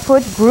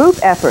 12-foot group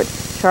effort,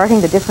 charting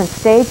the different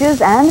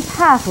stages and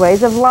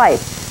pathways of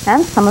life,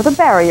 and some of the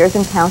barriers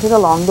encountered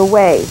along the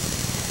way.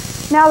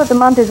 Now that the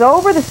month is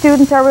over, the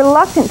students are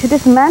reluctant to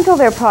dismantle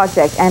their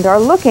project and are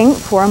looking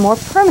for a more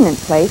permanent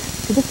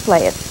place to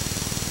display it.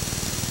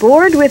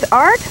 Bored with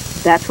art?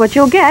 That's what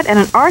you'll get at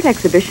an art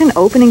exhibition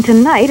opening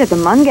tonight at the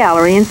Munn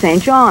Gallery in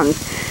St. John's.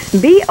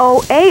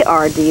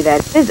 B-O-A-R-D,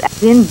 that is,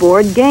 as in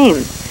board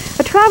games.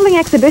 A traveling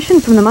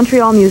exhibition from the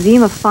Montreal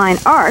Museum of Fine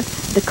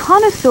Arts, The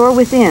Connoisseur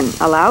Within,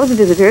 allows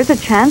visitors a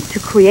chance to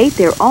create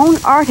their own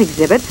art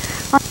exhibit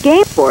on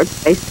game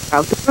boards placed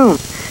throughout the room.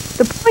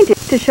 The point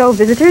is to show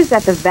visitors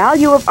that the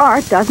value of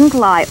art doesn't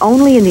lie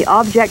only in the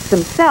objects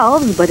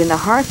themselves, but in the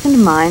hearts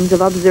and minds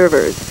of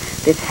observers.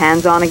 This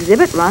hands-on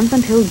exhibit runs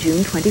until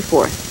June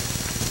 24th.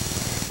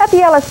 At the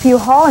LSPU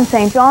Hall in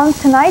St. John's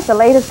tonight, the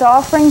latest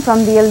offering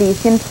from the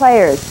Elysian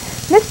Players.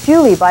 Miss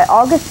Julie by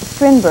August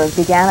Strindberg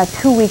began a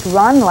 2-week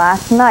run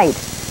last night.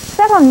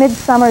 Set on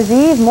Midsummer's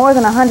Eve more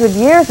than 100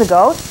 years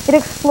ago, it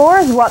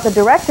explores what the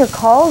director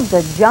calls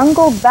the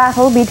jungle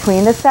battle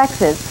between the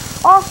sexes,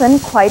 often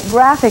quite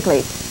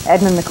graphically.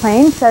 Edmund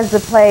McLean says the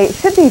play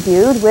should be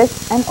viewed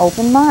with an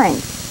open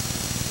mind.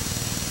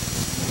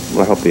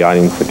 I hope the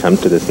audience that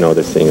comes to this know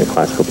they're seeing a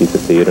classical piece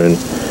of theater, and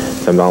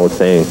as I'm always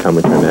saying, come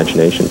with your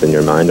imaginations and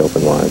your mind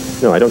open wide.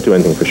 No, I don't do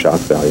anything for shock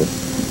value.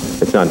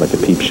 It's not like a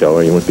peep show,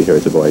 or you won't be here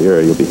as a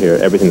voyeur. You'll be here.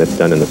 Everything that's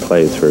done in the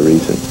play is for a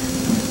reason.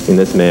 And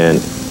this man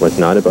was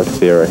not about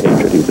fear or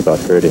hatred. He was about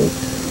hurting.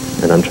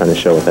 And I'm trying to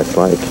show what that's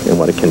like and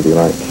what it can be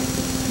like,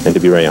 and to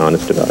be very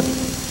honest about it.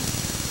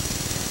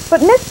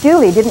 But Miss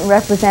Julie didn't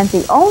represent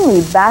the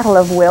only battle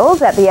of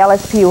wills at the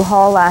LSPU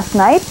Hall last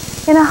night.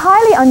 In a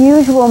highly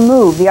unusual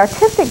move, the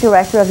artistic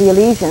director of the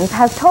Elysians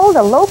has told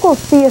a local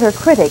theater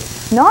critic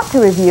not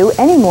to review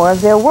any more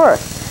of their work.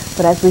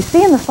 But as we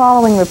see in the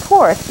following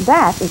report,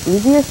 that is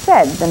easier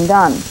said than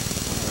done.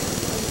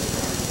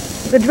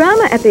 The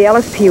drama at the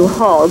LSPU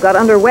Hall got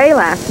underway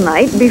last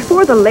night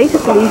before the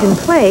latest Elysian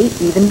play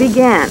even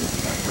began.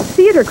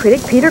 Theater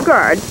critic Peter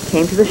Gard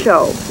came to the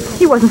show.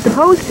 He wasn't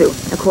supposed to,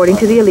 according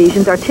to the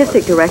Elysians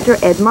artistic director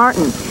Ed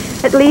Martin,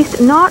 at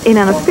least not in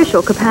an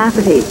official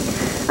capacity.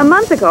 A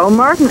month ago,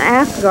 Martin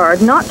asked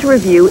Gard not to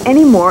review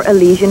any more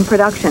Elysian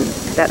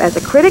productions, that as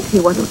a critic he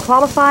wasn't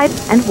qualified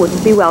and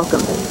wouldn't be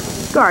welcome.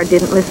 Gard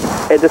didn't listen.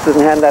 Ed just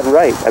doesn't have that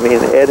right. I mean,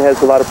 Ed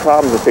has a lot of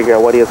problems to figure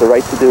out what he has the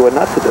right to do and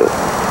not to do.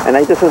 And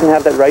he just doesn't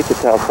have that right to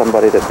tell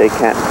somebody that they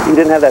can't. He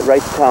didn't have that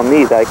right to tell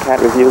me that I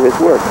can't review his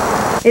work.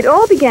 It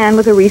all began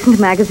with a recent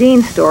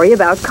magazine story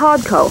about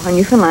Codco, a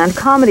Newfoundland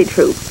comedy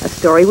troupe, a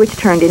story which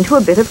turned into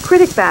a bit of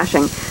critic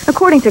bashing.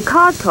 According to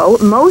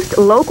Codco, most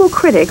local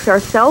critics are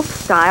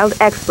self-styled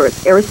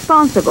experts,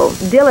 irresponsible,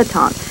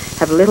 dilettantes,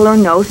 have little or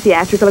no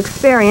theatrical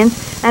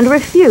experience, and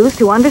refuse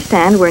to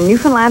understand where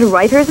Newfoundland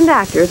writers and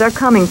actors are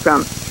coming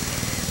from.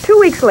 2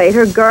 weeks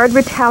later, Gard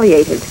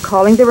retaliated,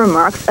 calling the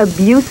remarks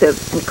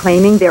abusive and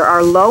claiming there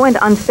are low and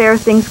unfair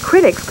things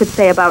critics could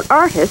say about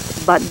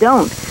artists but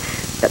don't.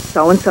 That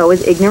so-and-so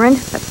is ignorant,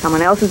 that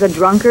someone else is a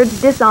drunkard,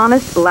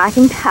 dishonest,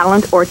 lacking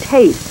talent or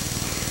taste.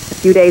 A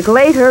few days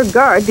later,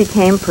 Gard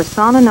became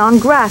persona non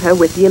grata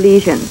with the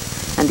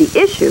Elysians, and the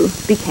issue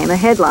became a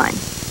headline.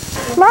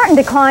 Martin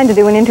declined to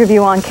do an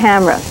interview on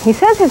camera. He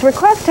says his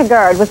request to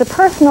Gard was a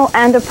personal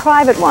and a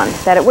private one,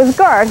 that it was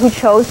Gard who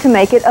chose to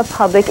make it a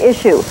public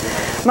issue.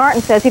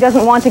 Martin says he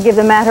doesn't want to give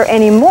the matter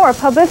any more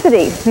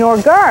publicity,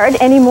 nor Gard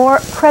any more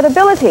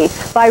credibility,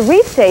 by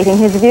restating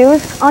his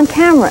views on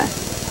camera.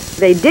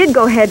 They did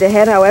go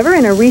head-to-head, however,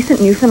 in a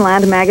recent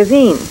Newfoundland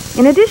magazine.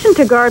 In addition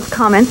to Gard's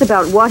comments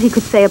about what he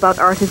could say about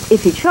artists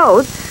if he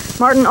chose,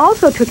 Martin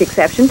also took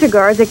exception to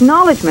Gard's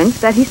acknowledgement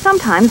that he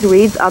sometimes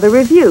reads other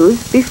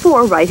reviews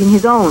before writing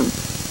his own.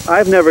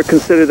 I've never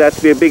considered that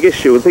to be a big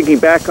issue. Thinking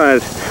back on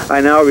it,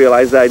 I now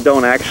realize that I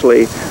don't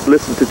actually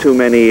listen to too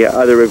many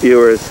other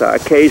reviewers. I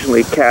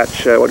occasionally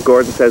catch what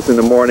Gordon says in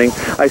the morning.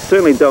 I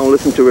certainly don't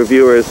listen to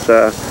reviewers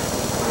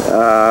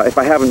if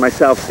I haven't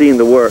myself seen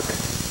the work.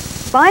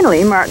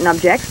 Finally, Martin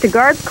objects to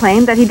Gard's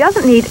claim that he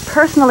doesn't need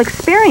personal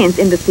experience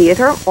in the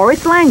theater or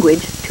its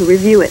language to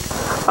review it.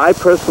 I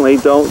personally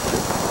don't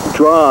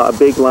draw a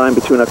big line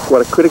between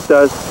what a critic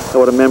does and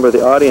what a member of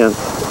the audience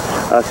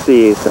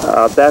sees.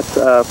 That's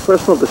a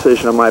personal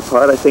decision on my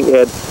part. I think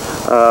Ed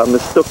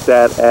mistook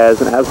that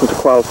as an absence of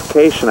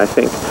qualification. I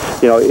think,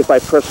 if I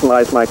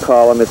personalize my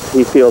column,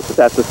 he feels that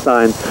that's a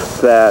sign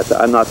that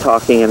I'm not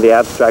talking in the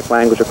abstract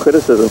language of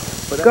criticism.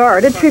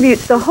 Gard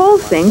attributes the whole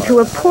thing to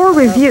a poor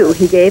review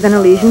he gave an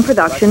Elysian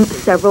production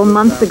several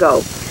months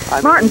ago.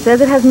 Martin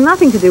says it has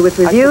nothing to do with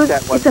reviews,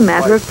 it's a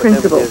matter of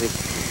principle.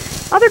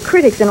 Other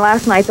critics in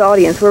last night's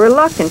audience were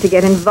reluctant to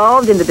get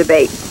involved in the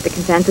debate, the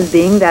consensus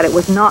being that it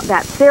was not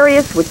that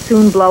serious, would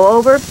soon blow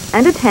over,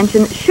 and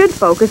attention should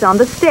focus on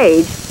the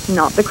stage,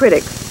 not the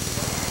critics.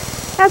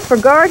 As for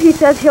Gard, he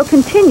says he'll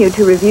continue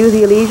to review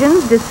the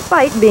Elysians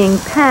despite being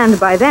panned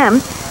by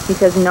them. He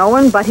says no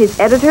one but his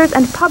editors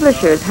and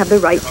publishers have the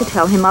right to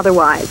tell him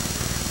otherwise.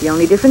 The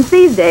only difference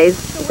these days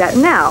is that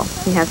now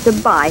he has to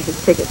buy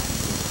his tickets.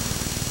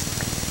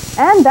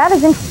 And that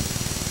is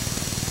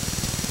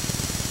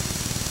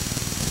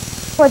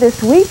for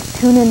this week.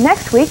 Tune in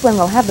next week when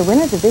we'll have the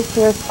winners of this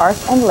year's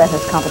Arts and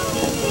Letters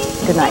competition.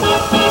 Good night.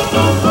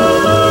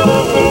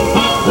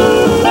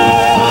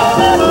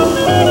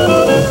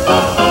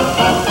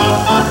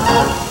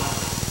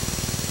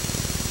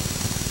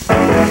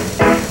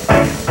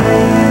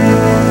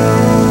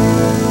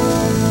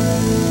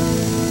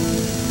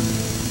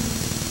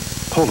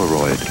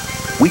 Polaroid.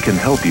 We can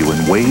help you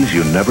in ways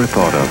you never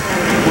thought of.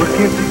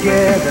 Working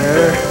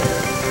together,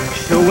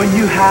 showing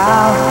you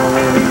how.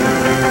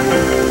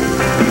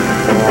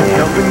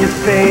 Helping you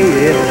say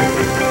it,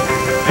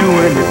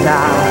 doing it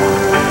now.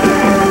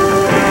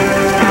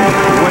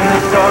 When the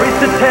story's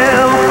to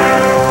tell,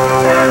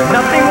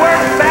 nothing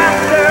works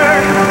faster.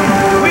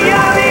 We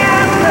are the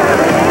answer.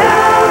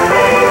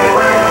 Nothing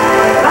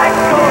works like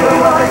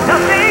Polaroid.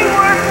 Nothing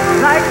works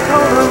like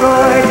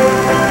Polaroid.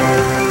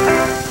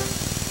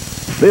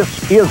 This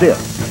is it.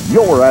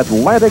 Your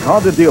Atlantic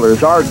Honda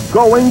dealers are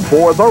going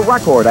for the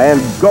record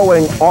and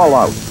going all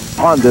out.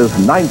 Honda's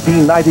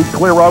 1990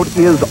 clear out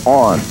is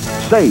on.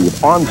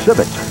 Save on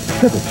Civics,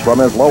 Civics from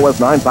as low as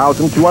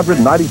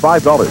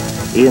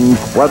 $9,295.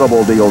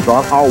 Incredible deals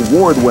on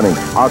award-winning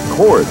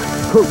Accords,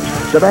 Coupes,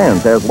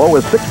 sedans as low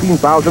as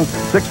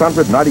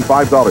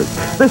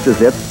 $16,695. This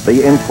is it,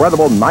 the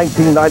incredible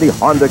 1990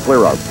 Honda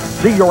Clear-Out.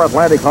 See your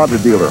Atlantic Honda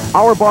dealer.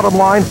 Our bottom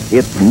line,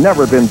 it's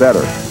never been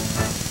better.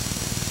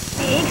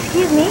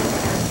 Excuse me?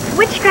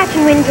 Which scratch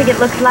and win ticket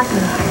looks lucky?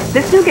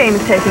 This new game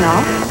is taking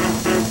off.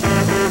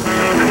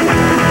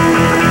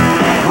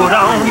 Put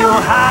on your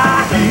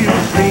high heel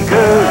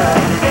sneakers.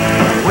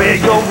 Wear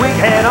your wig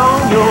hat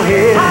on your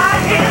head.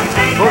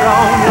 Put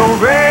on your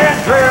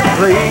red dress,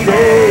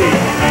 lady.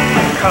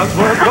 'Cause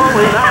we're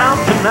going out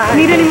tonight.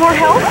 Need any more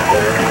help?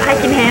 I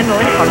can handle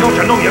it. Don't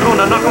you know you're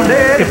gonna knock 'em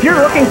dead? If you're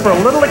looking for a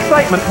little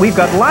excitement, we've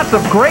got lots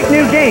of great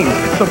new games.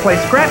 So play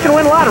Scratch and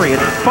Win Lottery.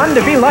 It's fun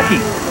to be lucky.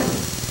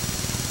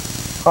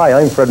 Hi,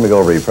 I'm Fred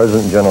McGilvery,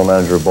 President and General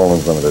Manager of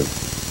Boland's Limited.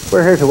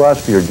 We're here to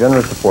ask for your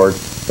generous support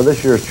for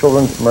this year's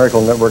Children's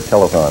Miracle Network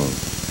Telethon.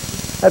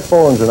 At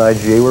Boland's and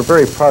IGA, we're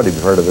very proud to be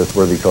part of this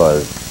worthy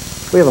cause.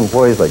 We have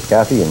employees like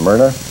Kathy and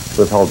Myrna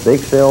who have held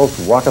bake sales,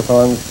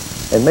 walkathons,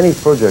 and many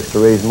projects to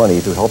raise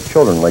money to help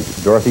children like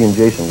Dorothy and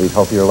Jason lead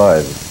healthier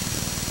lives.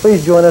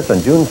 Please join us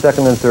on June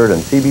 2nd and 3rd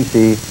on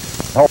CBC.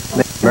 Help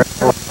make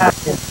America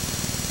happy.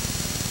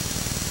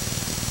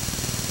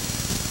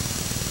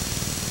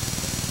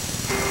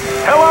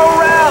 Hello,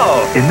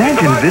 Ralph.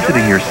 Imagine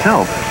visiting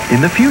yourself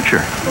in the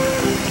future.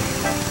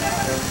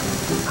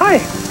 Hi.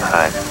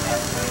 Hi.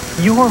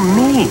 You're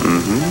me.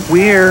 Mm-hmm.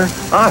 We're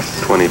us.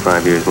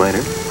 25 years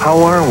later.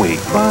 How are we?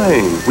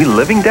 Fine. We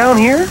living down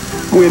here?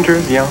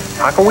 Winters, yeah.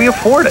 How can we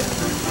afford it?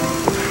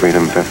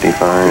 Freedom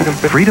 55.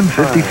 Freedom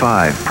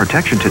 55.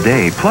 Protection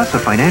today, plus a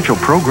financial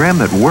program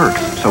that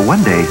works, so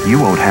one day you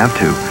won't have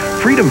to.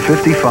 Freedom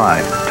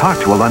 55. Talk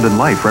to a London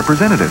Life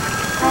representative.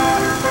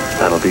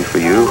 That'll be for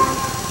you.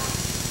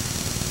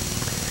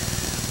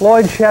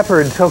 Lloyd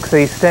Shepherd took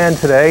the stand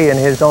today in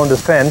his own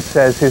defense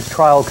as his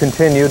trial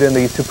continued in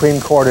the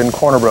Supreme Court in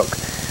Corner Brook.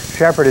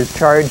 Shepherd is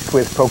charged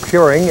with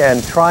procuring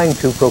and trying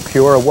to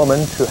procure a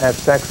woman to have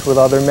sex with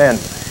other men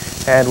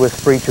and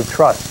with breach of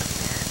trust.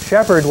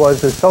 Shepherd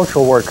was a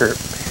social worker.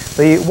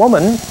 The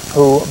woman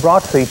who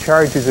brought the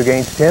charges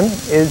against him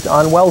is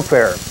on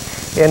welfare.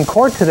 In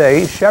court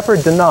today,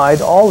 Shepherd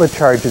denied all the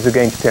charges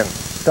against him.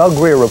 Doug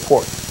Greer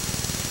reports.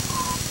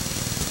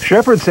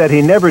 Shepherd said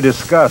he never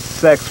discussed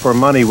sex for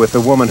money with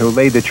the woman who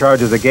laid the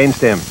charges against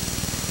him.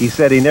 He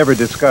said he never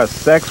discussed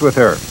sex with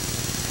her.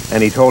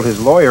 And he told his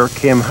lawyer,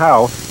 Kim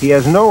Howe, he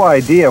has no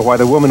idea why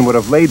the woman would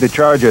have laid the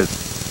charges.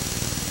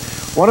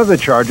 One of the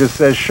charges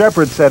says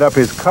Shepherd set up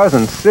his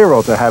cousin,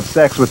 Cyril, to have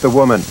sex with the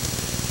woman.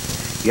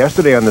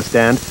 Yesterday on the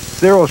stand,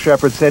 Cyril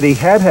Shepherd said he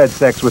had had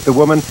sex with the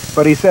woman,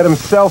 but he set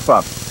himself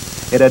up.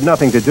 It had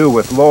nothing to do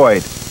with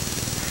Lloyd.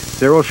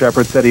 Cyril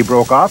Shepherd said he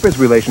broke off his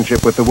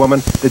relationship with the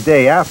woman the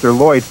day after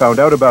Lloyd found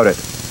out about it.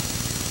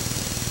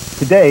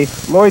 Today,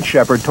 Lloyd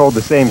Shepherd told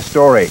the same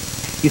story.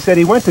 He said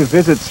he went to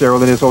visit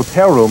Cyril in his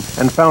hotel room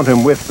and found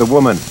him with the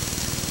woman.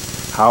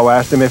 Howe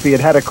asked him if he had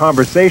had a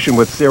conversation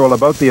with Cyril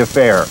about the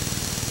affair.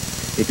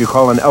 If you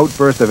call an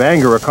outburst of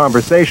anger a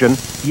conversation,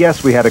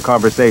 yes, we had a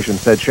conversation,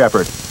 said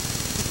Shepherd.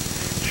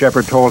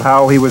 Shepherd told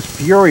Howe he was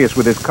furious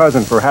with his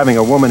cousin for having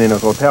a woman in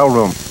his hotel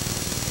room.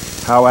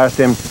 Howe asked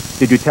him,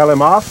 "Did you tell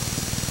him off?"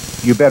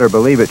 "You better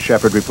believe it,"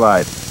 Shepherd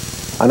replied.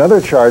 Another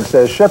charge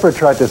says Shepherd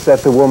tried to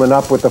set the woman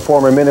up with the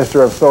former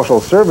Minister of Social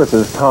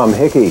Services, Tom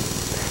Hickey.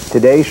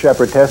 Today,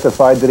 Shepherd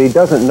testified that he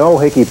doesn't know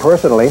Hickey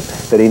personally,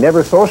 that he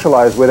never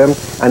socialized with him,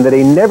 and that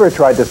he never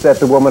tried to set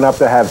the woman up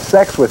to have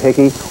sex with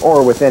Hickey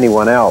or with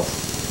anyone else.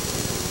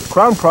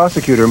 Crown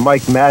Prosecutor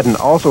Mike Madden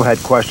also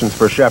had questions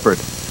for Shepherd.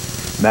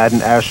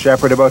 Madden asked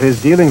Shepherd about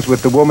his dealings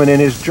with the woman in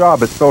his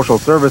job at Social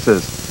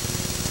Services.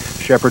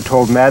 Shepherd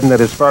told Madden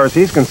that as far as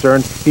he's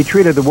concerned, he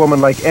treated the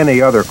woman like any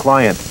other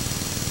client.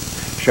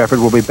 Shepherd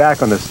will be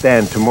back on the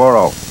stand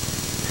tomorrow.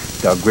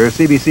 Doug Greer,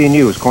 CBC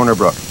News, Corner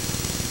Brook.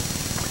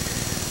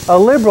 A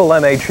Liberal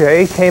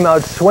MHA came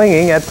out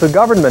swinging at the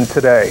government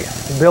today.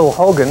 Bill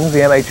Hogan,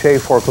 the MHA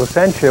for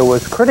Placentia,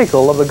 was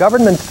critical of the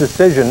government's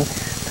decision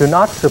to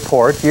not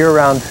support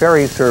year-round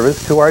ferry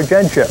service to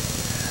Argentia.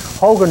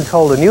 Hogan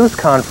told a news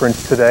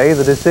conference today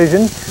the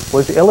decision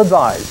was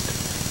ill-advised.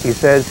 He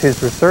says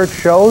his research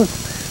shows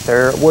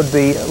there would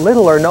be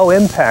little or no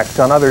impact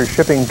on other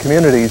shipping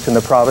communities in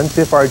the province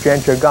if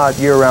Argentia got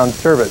year-round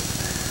service.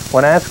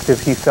 When asked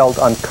if he felt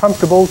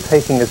uncomfortable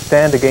taking a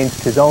stand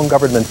against his own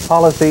government's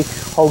policy,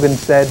 Hogan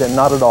said,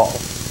 "Not at all."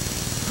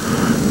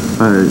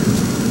 I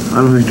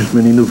don't think just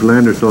many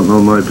Newfoundlanders don't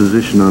know my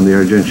position on the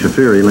Argentia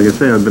ferry. Like I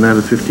say, I've been at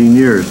it 15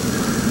 years,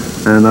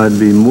 and I'd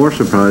be more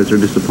surprised or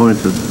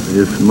disappointed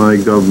if my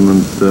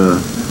government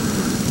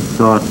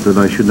thought that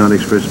I should not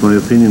express my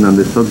opinion on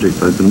this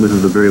subject. I've been with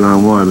it a very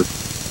long while.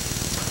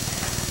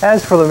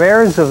 As for the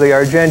mayors of the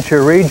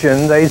Argentia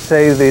region, they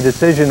say the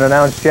decision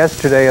announced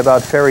yesterday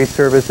about ferry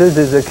services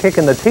is a kick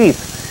in the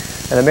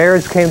teeth. And the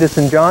mayors came to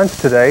St. John's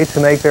today to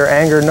make their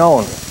anger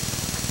known.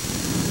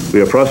 We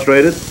are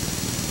frustrated,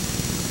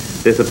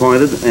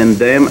 disappointed, and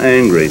damn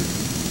angry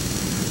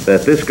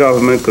that this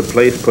government could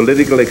place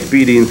political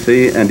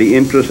expediency and the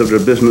interests of their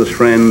business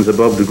friends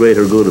above the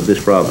greater good of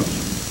this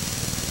province.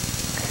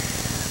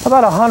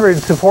 About 100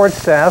 support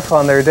staff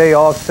on their day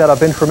off set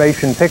up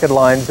information picket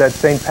lines at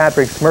St.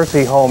 Patrick's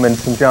Mercy Home in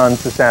St.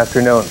 John's this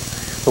afternoon.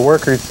 The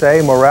workers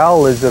say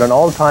morale is at an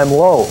all-time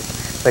low.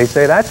 They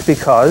say that's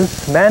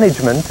because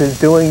management is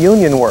doing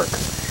union work.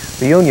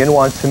 The union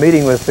wants a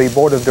meeting with the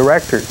board of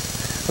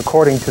directors.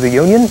 According to the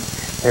union,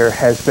 there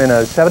has been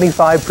a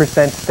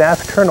 75%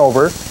 staff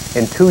turnover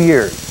in 2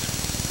 years.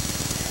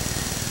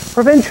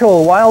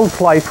 Provincial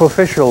wildlife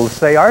officials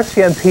say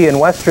RCMP in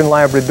Western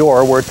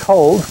Labrador were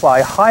told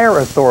by higher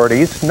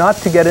authorities not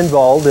to get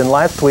involved in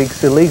last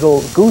week's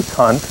illegal goose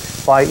hunt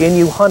by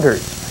Innu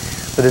hunters.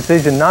 The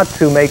decision not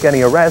to make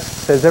any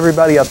arrests has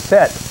everybody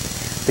upset.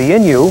 The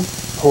Innu,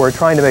 who are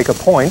trying to make a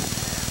point,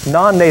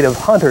 non-native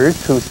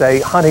hunters who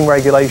say hunting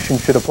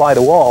regulations should apply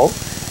to all,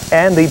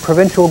 and the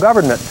provincial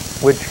government,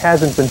 which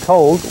hasn't been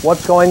told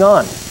what's going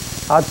on.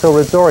 Atso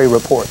Rizzori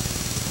reports.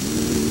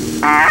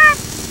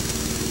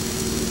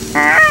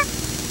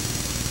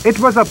 It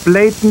was a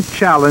blatant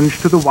challenge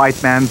to the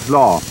white man's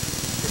law.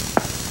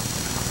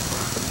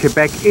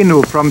 Quebec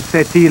Innu from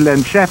Sept-Îles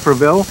and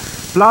Shefferville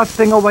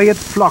blasting away at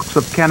flocks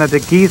of Canada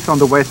geese on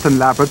the western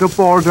Labrador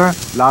border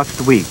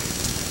last week.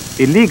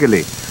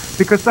 Illegally,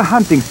 because the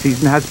hunting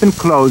season has been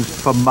closed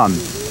for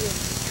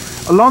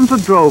months. Alonzo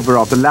Drover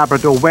of the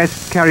Labrador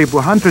West Caribou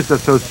Hunters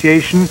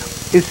Association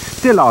is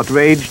still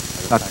outraged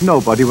that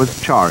nobody was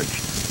charged.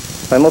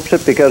 I'm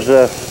upset because,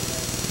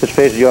 let's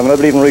face it, John, I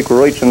believe in equal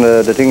rights, and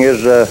the thing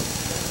is,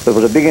 there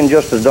was a big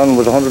injustice done.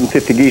 Was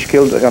 150 geese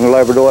killed on the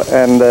Labrador,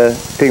 and the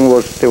thing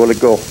was they were let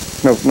go.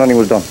 No, nothing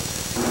was done.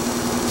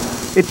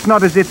 It's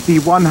not as if the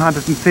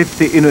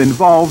 150 Innu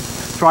involved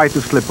tried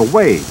to slip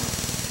away.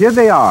 Here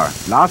they are,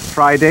 last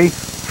Friday,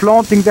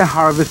 flaunting their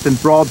harvest in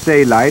broad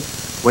daylight,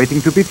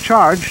 waiting to be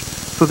charged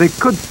so they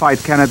could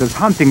fight Canada's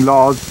hunting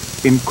laws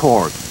in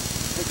court.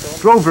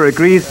 Drover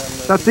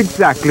agrees that's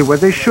exactly where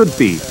they should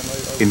be,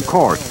 in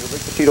court.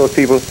 See those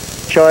people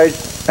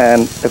charged,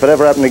 and if it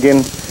ever happened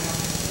again,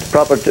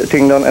 proper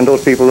thing done and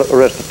those people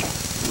arrested.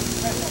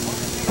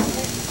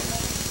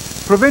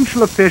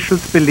 Provincial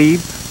officials believe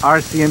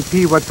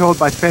RCMP were told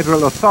by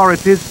federal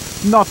authorities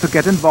not to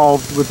get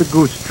involved with the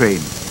goose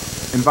train.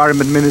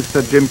 Environment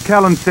Minister Jim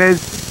Kellen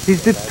says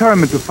he's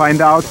determined to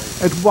find out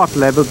at what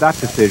level that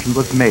decision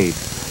was made.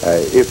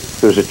 If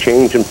there's a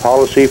change in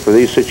policy for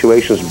these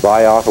situations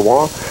by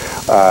Ottawa,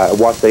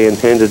 what they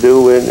intend to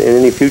do in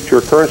any future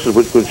occurrences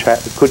which could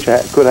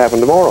happen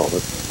tomorrow.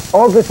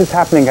 All this is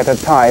happening at a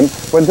time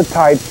when the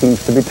tide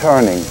seems to be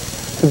turning.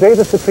 Today,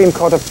 the Supreme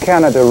Court of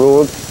Canada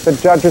ruled that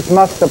judges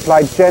must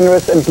apply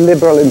generous and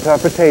liberal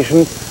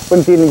interpretations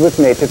when dealing with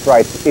native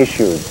rights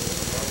issues.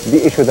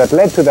 The issue that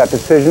led to that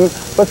decision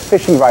was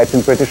fishing rights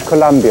in British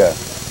Columbia.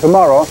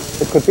 Tomorrow,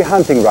 it could be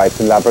hunting rights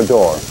in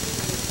Labrador.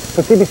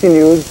 For CBC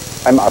News,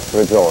 I'm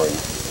Atso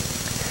Rizzori.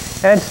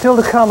 And still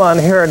to come on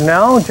Here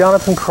Now,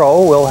 Jonathan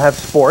Crow will have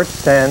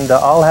sports and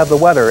I'll have the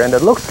weather. And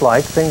it looks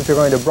like things are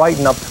going to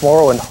brighten up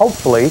tomorrow and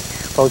hopefully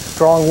those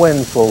strong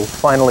winds will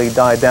finally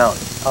die down.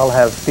 I'll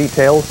have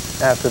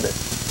details after this.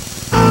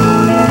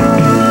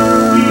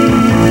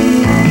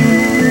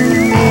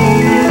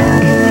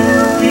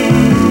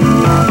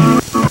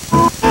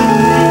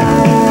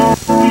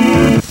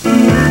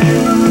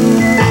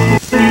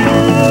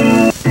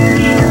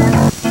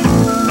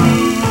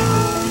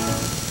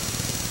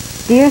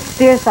 Dear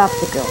Spears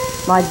Optical,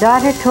 my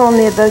daughter told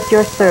me about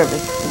your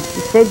service. And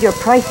she said your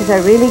prices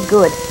are really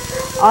good.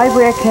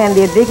 Eyewear can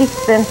be a big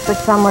expense for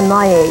someone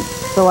my age,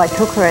 so I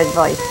took her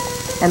advice.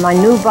 And my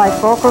new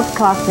bifocals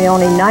cost me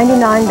only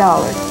 $99.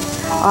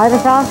 I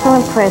was also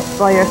impressed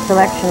by your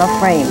selection of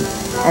frames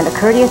and the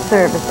courteous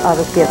service I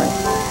was given.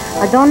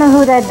 I don't know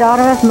who that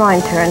daughter of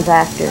mine turns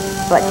after,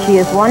 but she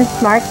is one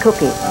smart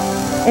cookie.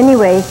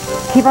 Anyway,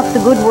 keep up the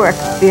good work,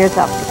 Spears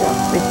Optical.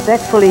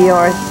 Respectfully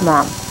yours,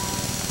 Mom.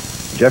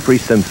 Jeffrey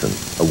Simpson,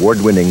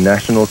 award-winning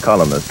national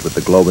columnist with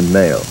the Globe and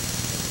Mail.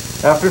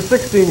 After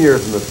 16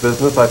 years in this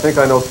business, I think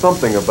I know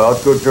something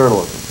about good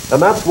journalism.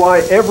 And that's why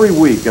every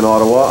week in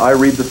Ottawa, I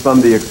read the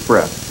Sunday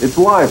Express. It's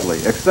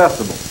lively,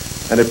 accessible,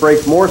 and it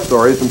breaks more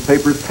stories than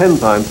papers 10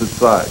 times its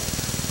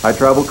size. I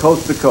travel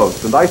coast to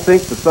coast, and I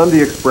think the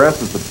Sunday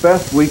Express is the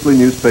best weekly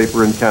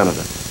newspaper in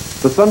Canada.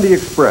 The Sunday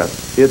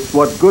Express, it's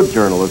what good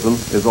journalism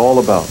is all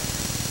about.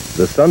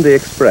 The Sunday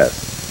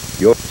Express,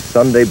 your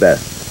Sunday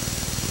best.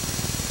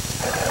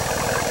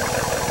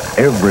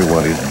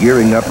 Everyone is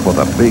gearing up for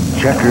the big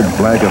checkered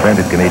flag event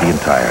at Canadian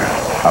Tire.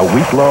 A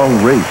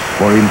week-long race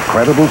for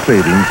incredible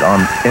savings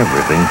on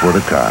everything for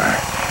the car.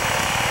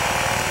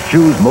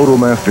 Choose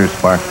Motomaster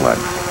Spark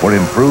Plugs for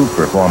improved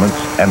performance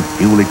and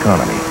fuel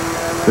economy.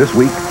 This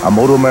week, a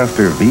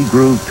Motomaster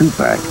V-Groove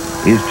 2-pack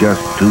is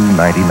just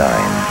 $2.99.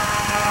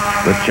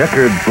 The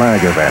checkered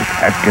flag event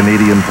at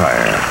Canadian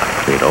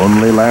Tire. It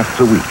only lasts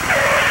a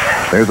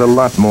week. There's a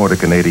lot more to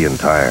Canadian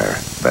Tire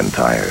than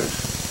tires.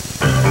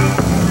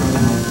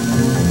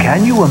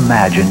 Can you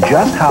imagine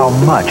just how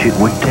much it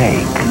would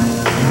take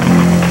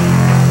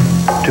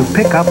to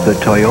pick up the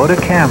Toyota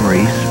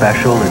Camry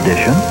Special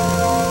Edition?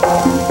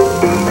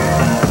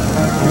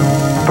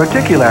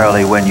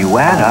 Particularly when you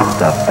add up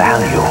the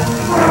value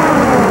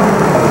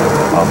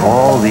of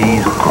all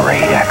these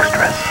great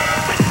extras.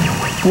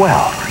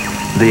 Well,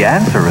 the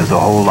answer is a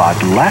whole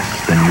lot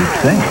less than you'd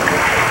think.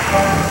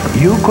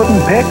 You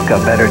couldn't pick a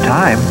better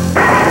time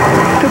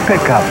to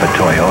pick up a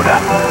Toyota.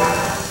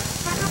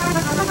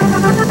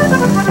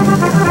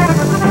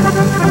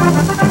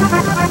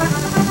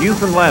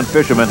 Newfoundland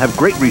fishermen have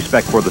great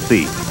respect for the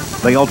sea.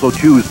 They also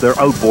choose their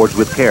outboards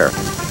with care.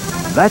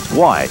 That's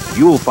why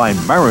you'll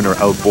find Mariner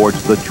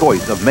outboards the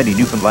choice of many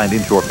Newfoundland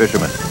inshore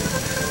fishermen.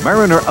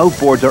 Mariner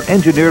outboards are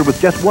engineered with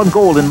just one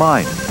goal in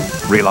mind: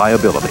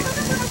 reliability.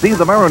 See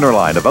the Mariner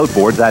line of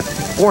outboards at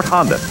Fort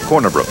Honda,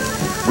 Corner Brook,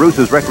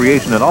 Bruce's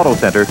Recreation and Auto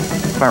Center,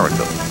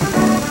 Farrington.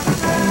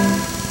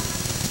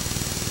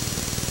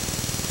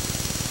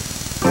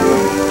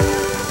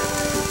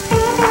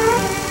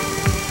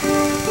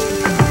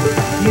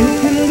 You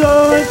can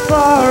go as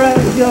far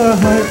as your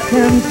heart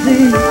can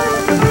see,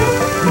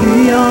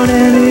 be on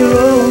any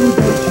road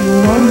that you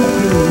want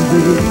to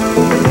be.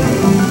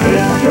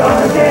 It's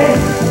your day,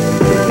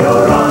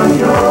 you're on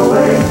your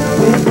way,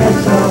 with that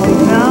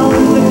song. Now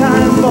is the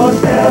time for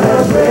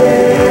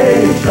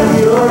celebration,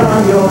 you're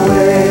on your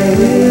way,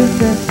 with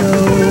that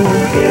song.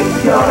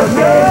 It's your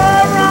day,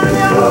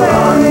 you're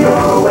on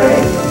your way.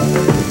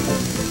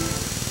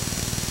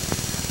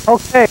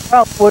 Okay,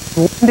 well, it was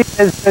windy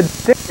as a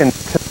dickens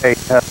today,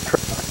 especially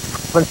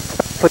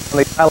on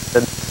the island,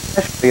 and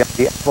especially on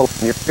the Evelyn.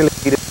 You really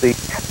needed the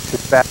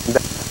hatches back and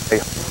down today.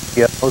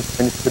 Hopefully, those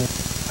winds could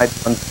ride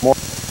once more.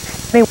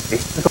 Anyway,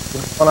 this is what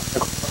was going on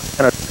across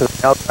Canada to the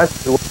southwest.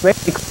 It was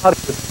mainly cloudy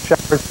with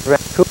showers for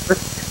Vancouver,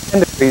 10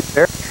 degrees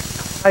there.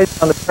 Highs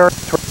on the Paris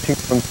ranging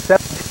from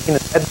 17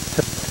 in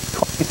Edmonton to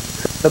 26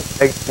 in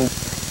Winnipeg, and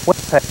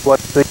Winnipeg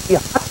was the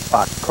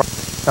hotspot across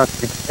the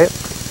country today.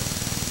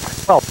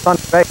 Well,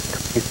 Thunder Bay,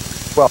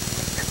 well,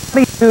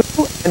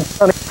 22 and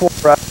sunny for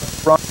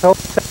Toronto,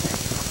 17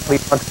 for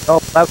Montreal,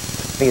 11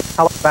 sunny in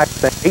Halifax,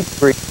 and 8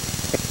 degrees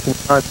in St.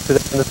 John's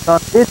today. And the sun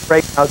did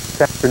break out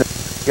this afternoon.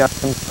 We got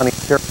some sunny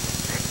here.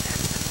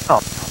 Now,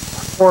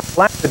 for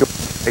Labrador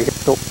today,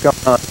 here's what's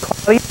going on.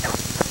 Cloudy,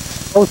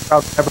 snow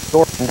throughout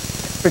Labrador, and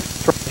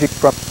temperatures ranging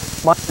from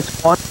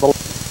 -1 below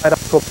right up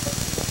to about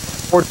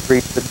 4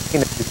 degrees at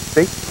Denis, as you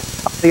see.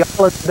 On the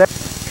island today,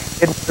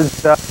 it was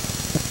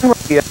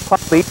generally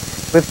cloudy,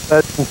 with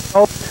some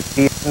snow to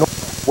the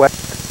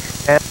northwest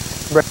and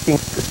breaking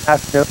this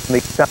afternoon in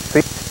the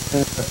southeast,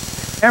 and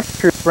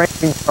temperatures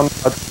ranging from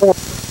about 4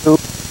 to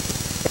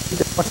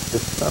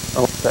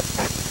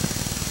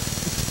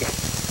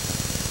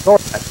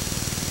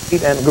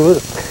 8 and good.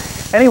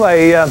 Anyway,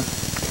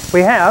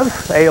 we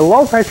have a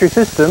low pressure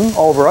system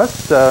over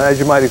us, as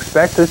you might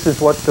expect. This is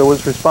what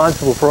was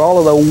responsible for all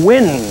of the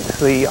wind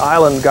the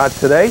island got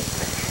today,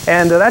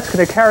 and that's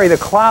going to carry the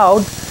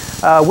clouds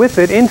with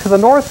it into the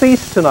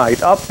northeast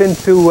tonight, up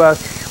into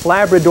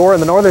Labrador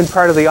and the northern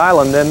part of the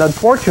island, and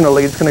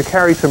unfortunately it's going to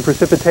carry some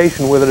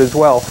precipitation with it as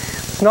well.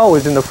 Snow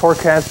is in the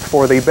forecast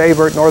for the Bay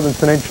Vert, Northern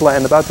Peninsula,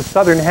 and about the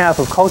southern half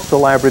of coastal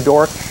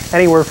Labrador,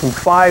 anywhere from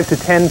 5 to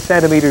 10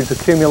 centimeters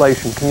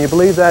accumulation. Can you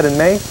believe that in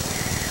May?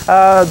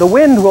 The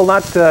wind will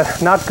not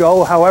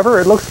go, however.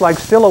 It looks like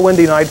still a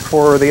windy night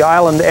for the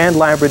island and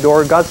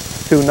Labrador.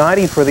 Gusts to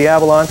 90 for the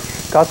Avalon,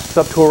 gusts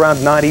up to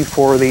around 90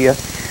 for the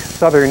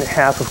southern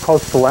half of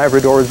coastal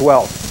Labrador as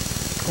well.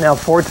 Now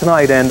for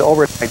tonight and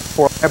overnight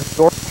for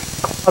Labrador,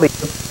 cloudy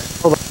with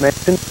snow that I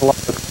mentioned along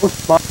the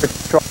coast, moderate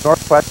strong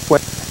northwest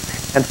wind,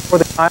 and for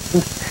the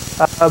island,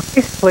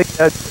 basically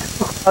clouds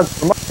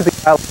for much of the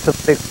island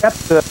except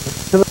to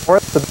the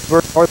north, the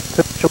north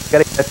potential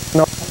getting that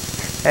snow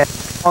and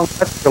strong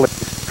westerlies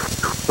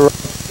throughout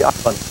the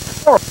island.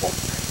 Horrible.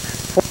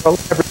 For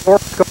Labrador,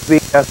 it's going to be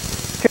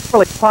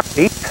generally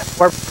cloudy.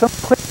 However, some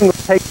clearing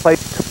will take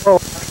place tomorrow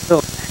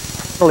afternoon.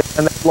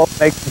 And that low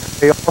makes its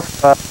way off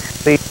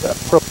the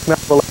Brooks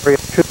Melville area.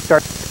 Should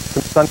start to see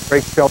some sun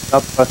break showing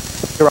up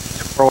around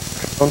tomorrow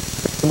afternoon.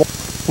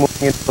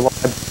 Moving into the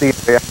Lime Sea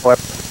area,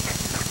 however.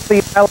 The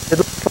island, it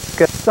looks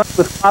like sun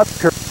with cloud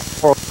appearance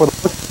tomorrow for the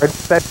most part.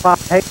 That cloud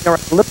hanging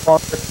around a little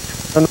longer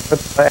than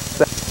that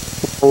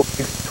low makes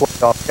its way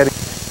off, getting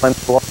the sun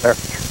there.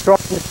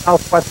 Strong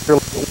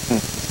southwesterly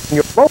wind. And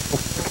your local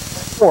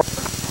forecast for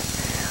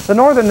the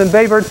northern and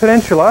Bay Vert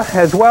Peninsula,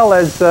 as well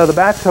as the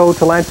Bateau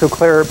to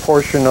Lanteau-Claire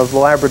portion of the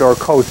Labrador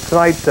coast.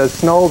 Tonight,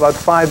 snow about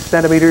 5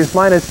 centimeters,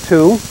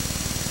 -2.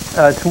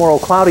 Tomorrow,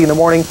 cloudy in the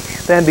morning,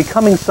 then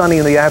becoming sunny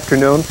in the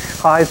afternoon.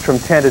 Highs from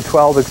 10 to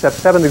 12, except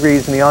 7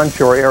 degrees in the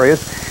onshore areas.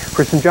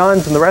 For St.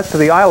 John's and the rest of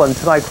the island,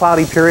 tonight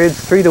cloudy periods,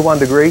 3 to 1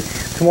 degree.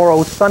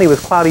 Tomorrow, sunny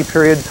with cloudy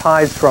periods,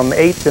 highs from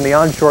 8 in the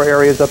onshore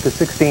areas up to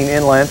 16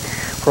 inland.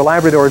 For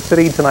Labrador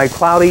City, tonight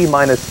cloudy,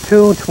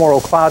 -2. Tomorrow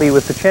cloudy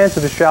with the chance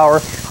of a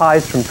shower,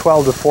 highs from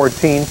 12 to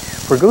 14.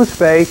 For Goose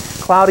Bay,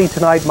 cloudy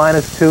tonight,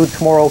 -2.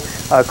 Tomorrow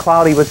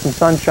cloudy with some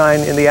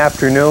sunshine in the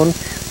afternoon,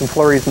 some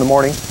flurries in the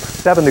morning,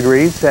 7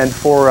 degrees. And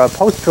for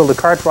Postville to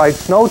Cartwright,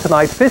 snow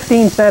tonight,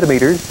 15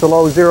 centimeters,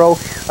 below 0.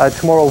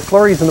 Tomorrow,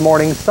 flurries in the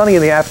morning, sunny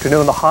in the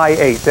afternoon, the high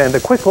 8. And a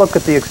quick look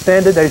at the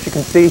extended, as you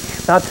can see,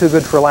 not too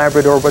good for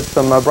Labrador, but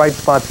some bright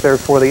spots there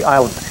for the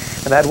island.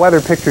 And that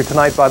weather picture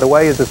tonight, by the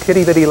way, is of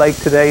Kitty Bitty Lake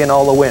today and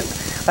all the wind.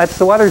 That's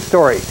the weather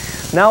story.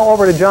 Now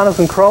over to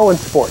Jonathan Crow in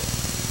sports.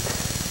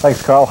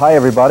 Thanks, Carl. Hi,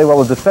 everybody.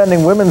 Well, the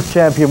defending women's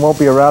champion won't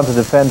be around to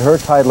defend her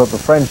title at the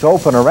French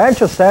Open.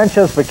 Arantxa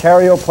Sanchez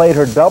Vicario played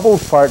her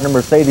doubles partner,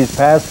 Mercedes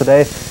Paz,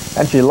 today,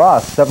 and she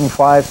lost.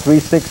 7-5,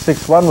 3-6,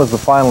 6-1 was the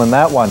final in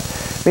that one.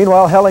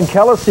 Meanwhile, Helen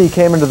Kellecy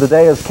came into the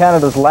day as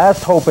Canada's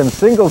last hope in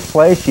singles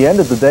play. She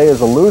ended the day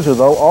as a loser,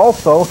 though,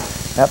 also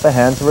at the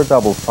hands of her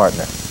doubles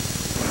partner.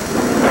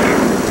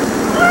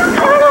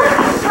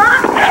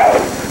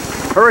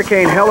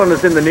 Hurricane Helen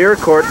is in the near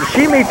court, and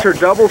she meets her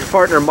doubles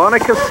partner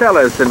Monica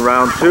Seles in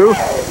round 2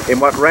 in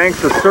what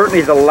ranks as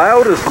certainly the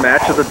loudest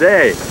match of the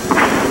day.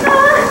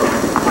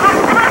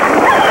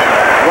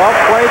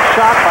 Well-played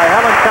shot by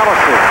Helen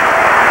Kellecy.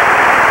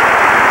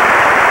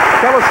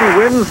 Kellecy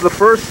wins the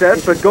first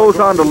set, but goes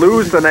on to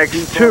lose the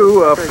next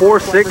 2,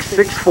 4-6,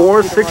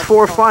 6-4,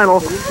 6-4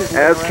 final,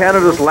 as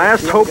Canada's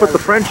last hope at the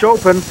French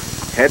Open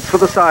heads for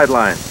the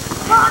sideline.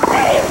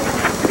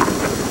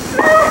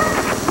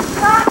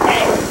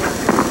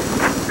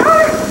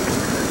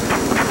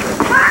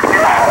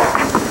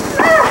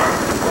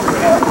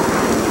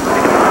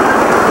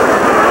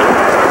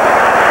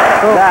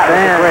 That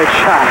was a great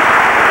shot.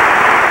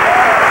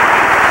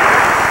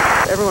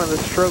 Everyone the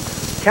strokes.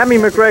 Cammy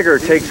McGregor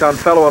takes on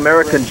fellow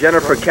American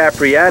Jennifer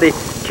Capriati.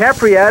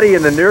 Capriati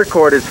in the near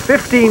court is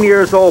 15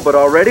 years old, but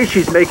already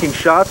she's making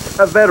shots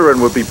a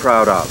veteran would be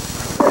proud of.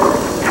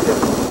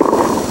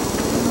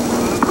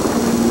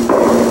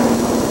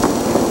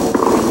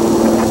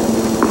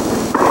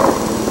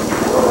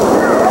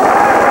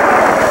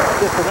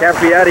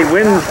 Capriati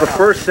wins the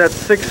first set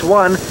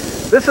 6-1.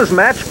 This is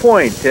match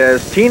point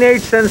as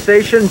teenage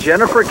sensation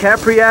Jennifer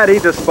Capriati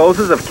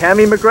disposes of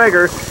Cammy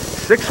McGregor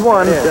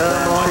 6-1,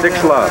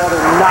 6-love.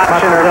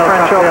 Notch in her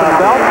French Open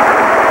belt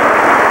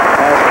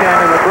as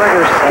Cammy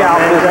McGregor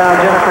scalps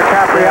Jennifer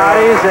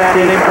Capriati's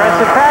and in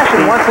impressive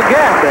fashion once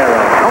again.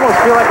 Almost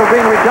feel like we're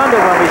being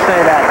redundant when we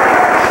say that.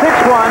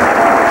 6-1,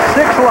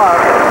 6-love.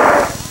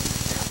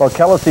 Well,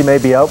 Kellecy may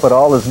be out, but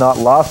all is not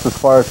lost as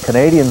far as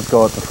Canadians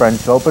go at the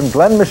French Open.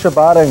 Glenn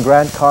Michabata and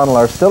Grant Connell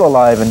are still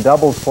alive in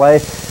doubles play.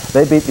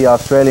 They beat the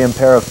Australian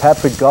pair of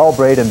Patrick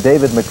Galbraith and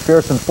David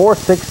McPherson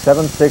 4-6,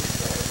 7-6,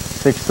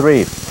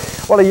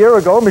 6-3. Well, a year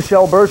ago,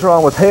 Michel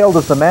Bergeron was hailed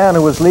as the man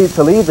who was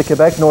to lead the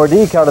Quebec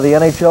Nordique out of the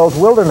NHL's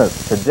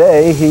wilderness.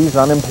 Today, he's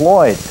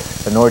unemployed.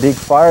 The Nordique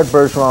fired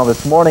Bergeron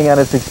this morning, and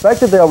it's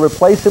expected they'll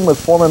replace him with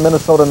former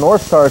Minnesota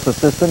North Stars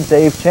assistant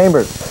Dave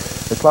Chambers.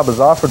 The club has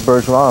offered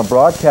Bergeron a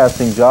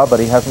broadcasting job, but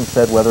he hasn't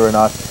said whether or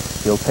not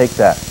he'll take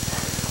that.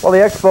 Well, the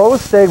Expos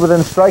stayed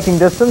within striking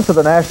distance of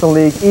the National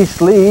League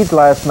East lead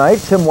last night.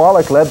 Tim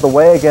Wallach led the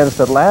way against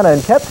Atlanta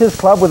and kept his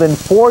club within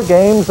 4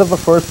 games of the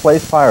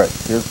first-place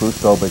Pirates. Here's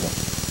Bruce Dobigan.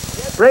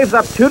 Braves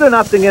up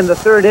 2-0 in the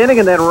third inning,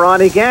 and then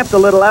Ronnie Gamp, the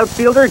little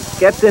outfielder,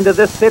 gets into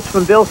this pitch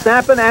from Bill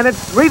Sampson, and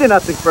it's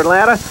 3-0 for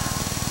Atlanta.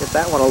 Get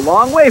that one a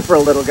long way for a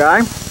little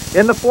guy.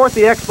 In the fourth,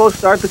 the Expos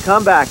start to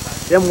come back.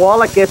 Tim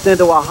Wallach gets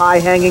into a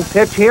high-hanging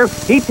pitch here.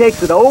 He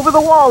takes it over the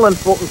wall in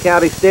Fulton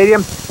County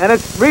Stadium, and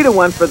it's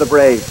 3-1 for the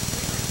Braves.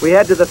 We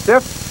head to the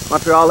fifth.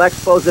 Montreal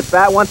Expos at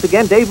bat once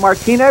again. Dave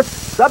Martinez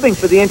subbing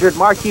for the injured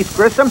Marquise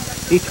Grissom.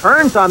 He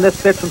turns on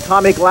this pitch from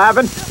Tommy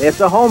Glavin. It's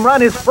a home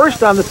run, his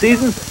first on the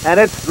season, and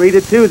it's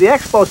 3-2. The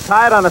Expos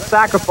tie it on a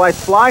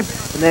sacrifice fly,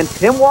 and then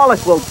Tim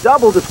Wallach will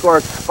double to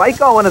score Spike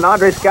Owen and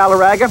Andre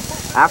Scalaraga.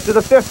 After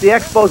the fifth, the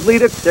Expos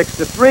lead it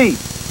 6-3.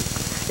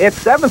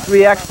 It's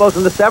 7-3 Expos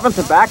in the seventh,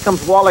 and back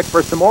comes Wallach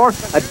for some more.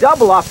 A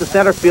double off the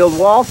center field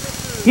wall.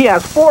 He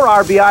has 4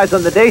 RBIs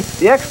on the day.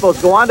 The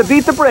Expos go on to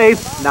beat the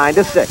Braves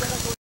 9-6.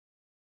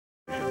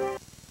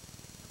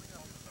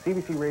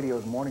 CBC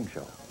Radio's morning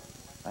show.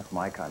 That's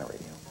my kind of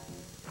radio.